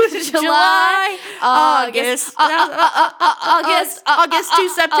 July, August, August to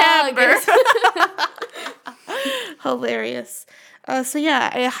September. Hilarious. So yeah,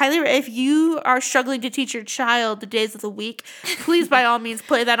 I highly, if you are struggling to teach your child the days of the week, please by all means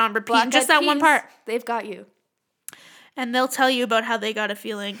play that on repeat. Just that one part. They've got you. And they'll tell you about how they got a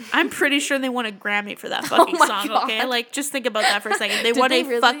feeling. I'm pretty sure they won a Grammy for that fucking song, God. okay? Like, just think about that for a second. They won a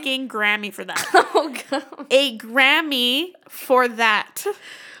really? fucking Grammy for that. Oh God. A Grammy for that.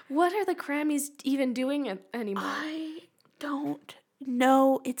 What are the Grammys even doing anymore? I don't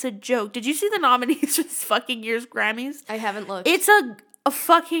know. It's a joke. Did you see the nominees for this fucking year's Grammys? I haven't looked. It's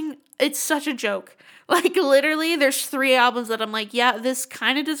it's such a joke. Like, literally, there's 3 albums that I'm like, yeah, this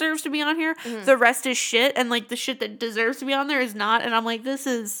kind of deserves to be on here. Mm-hmm. The rest is shit, and, like, the shit that deserves to be on there is not. And I'm like, this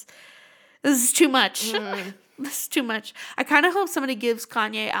is too much. This is too much. I kind of hope somebody gives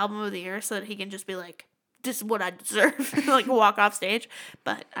Kanye Album of the Year so that he can just be like, this is what I deserve. Like, walk off stage.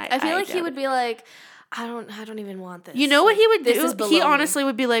 But I feel like he would be like, I don't even want this. You know what he would do? This is below he honestly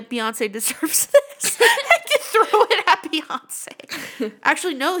would be like, Beyonce deserves this. And just throw it at Beyonce.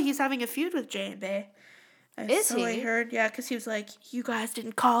 Actually, no, he's having a feud with J&B. Is he? I heard, yeah, because he was like, you guys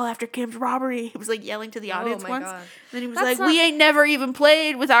didn't call after Kim's robbery. He was like yelling to the audience once. God. Then he was we ain't never even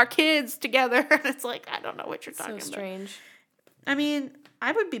played with our kids together. And it's like, I don't know what you're talking about. So strange. I mean,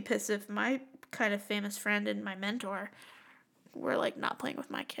 I would be pissed if my kind of famous friend and my mentor were like not playing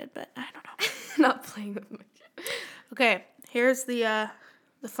with my kid, but I don't know. Not playing with my kid. Okay, here's the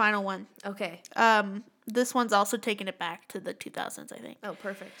final one. Okay. This one's also taking it back to the 2000s, I think. Oh,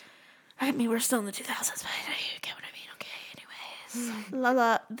 perfect. I mean, we're still in the 2000s, but you get what I mean. Okay, anyways. La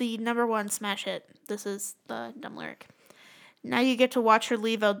La, the number 1 smash hit. This is the dumb lyric. Now you get to watch her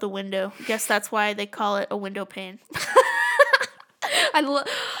leave out the window. Guess that's why they call it a window pane. I love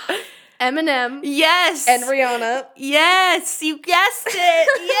Eminem. Yes. And Rihanna. Yes, you guessed it.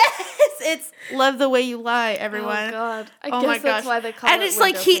 Yes, it's Love the Way You Lie, everyone. Oh God, I guess that's why they call it. And it's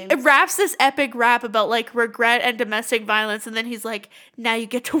like he raps this epic rap about like regret and domestic violence, and then he's like, "Now you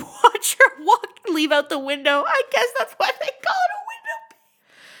get to watch her leave out the window." I guess that's why they call it a window pane.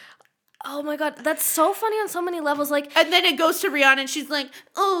 Oh my God, that's so funny on so many levels. Like, and then it goes to Rihanna, and she's like,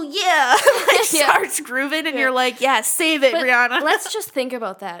 "Oh yeah," like starts grooving, and you're like, "Yeah, save it, Rihanna." Let's just think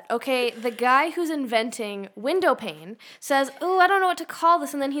about that. Okay, the guy who's inventing window pane says, "Oh, I don't know what to call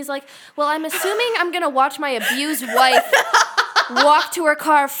this," and then he's like, "Well, I'm assuming I'm gonna watch my abused wife walk to her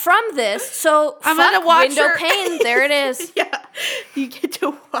car from this, so I'm gonna watch window pane. There it is." Yeah, you get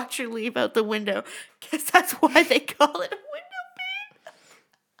to watch her leave out the window. Guess that's why they call it a window pane.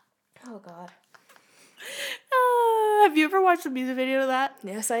 Oh God. Have you ever watched the music video to that?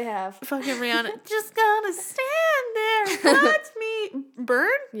 Yes, I have. Fucking Rihanna. Just gonna stand there, watch me burn.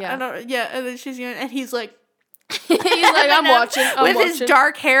 Yeah. And then she's going, and he's like, I'm watching. His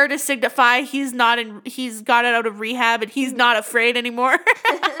dark hair to signify he's got it out of rehab and he's not afraid anymore.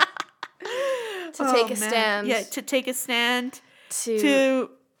 To take a stand. Yeah, to take a stand. To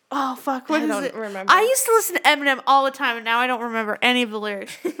oh fuck, what is it? I don't remember. I used to listen to Eminem all the time, and now I don't remember any of the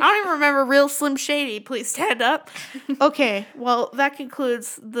lyrics. I don't even remember Real Slim Shady. Please stand up. Okay, well that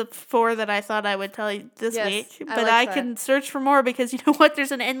concludes the 4 that I thought I would tell you this week. But I can search for more because you know what?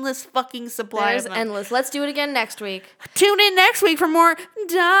 There's an endless fucking supply. There's endless. Let's do it again next week. Tune in next week for more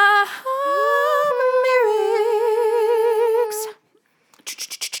lyrics.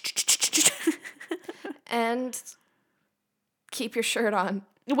 And keep your shirt on.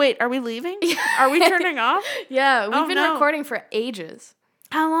 Wait, are we leaving? Are we turning off? Yeah, we've been recording for ages.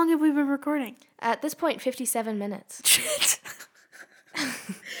 How long have we been recording? At this point, 57 minutes.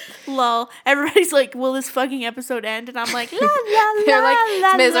 Lol. Everybody's like, will this fucking episode end? And I'm like, la, la, la, They're like,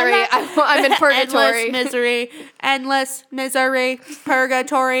 la, misery. La, la. I'm in purgatory. Endless misery,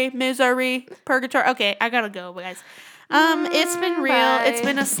 purgatory, purgatory. Okay, I gotta go, guys. It's been real. Bye. It's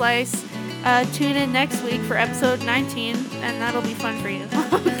been a slice. Tune in next week for episode 19, and that'll be fun for you.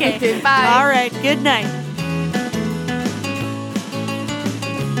 Okay. Bye. All right. Good night.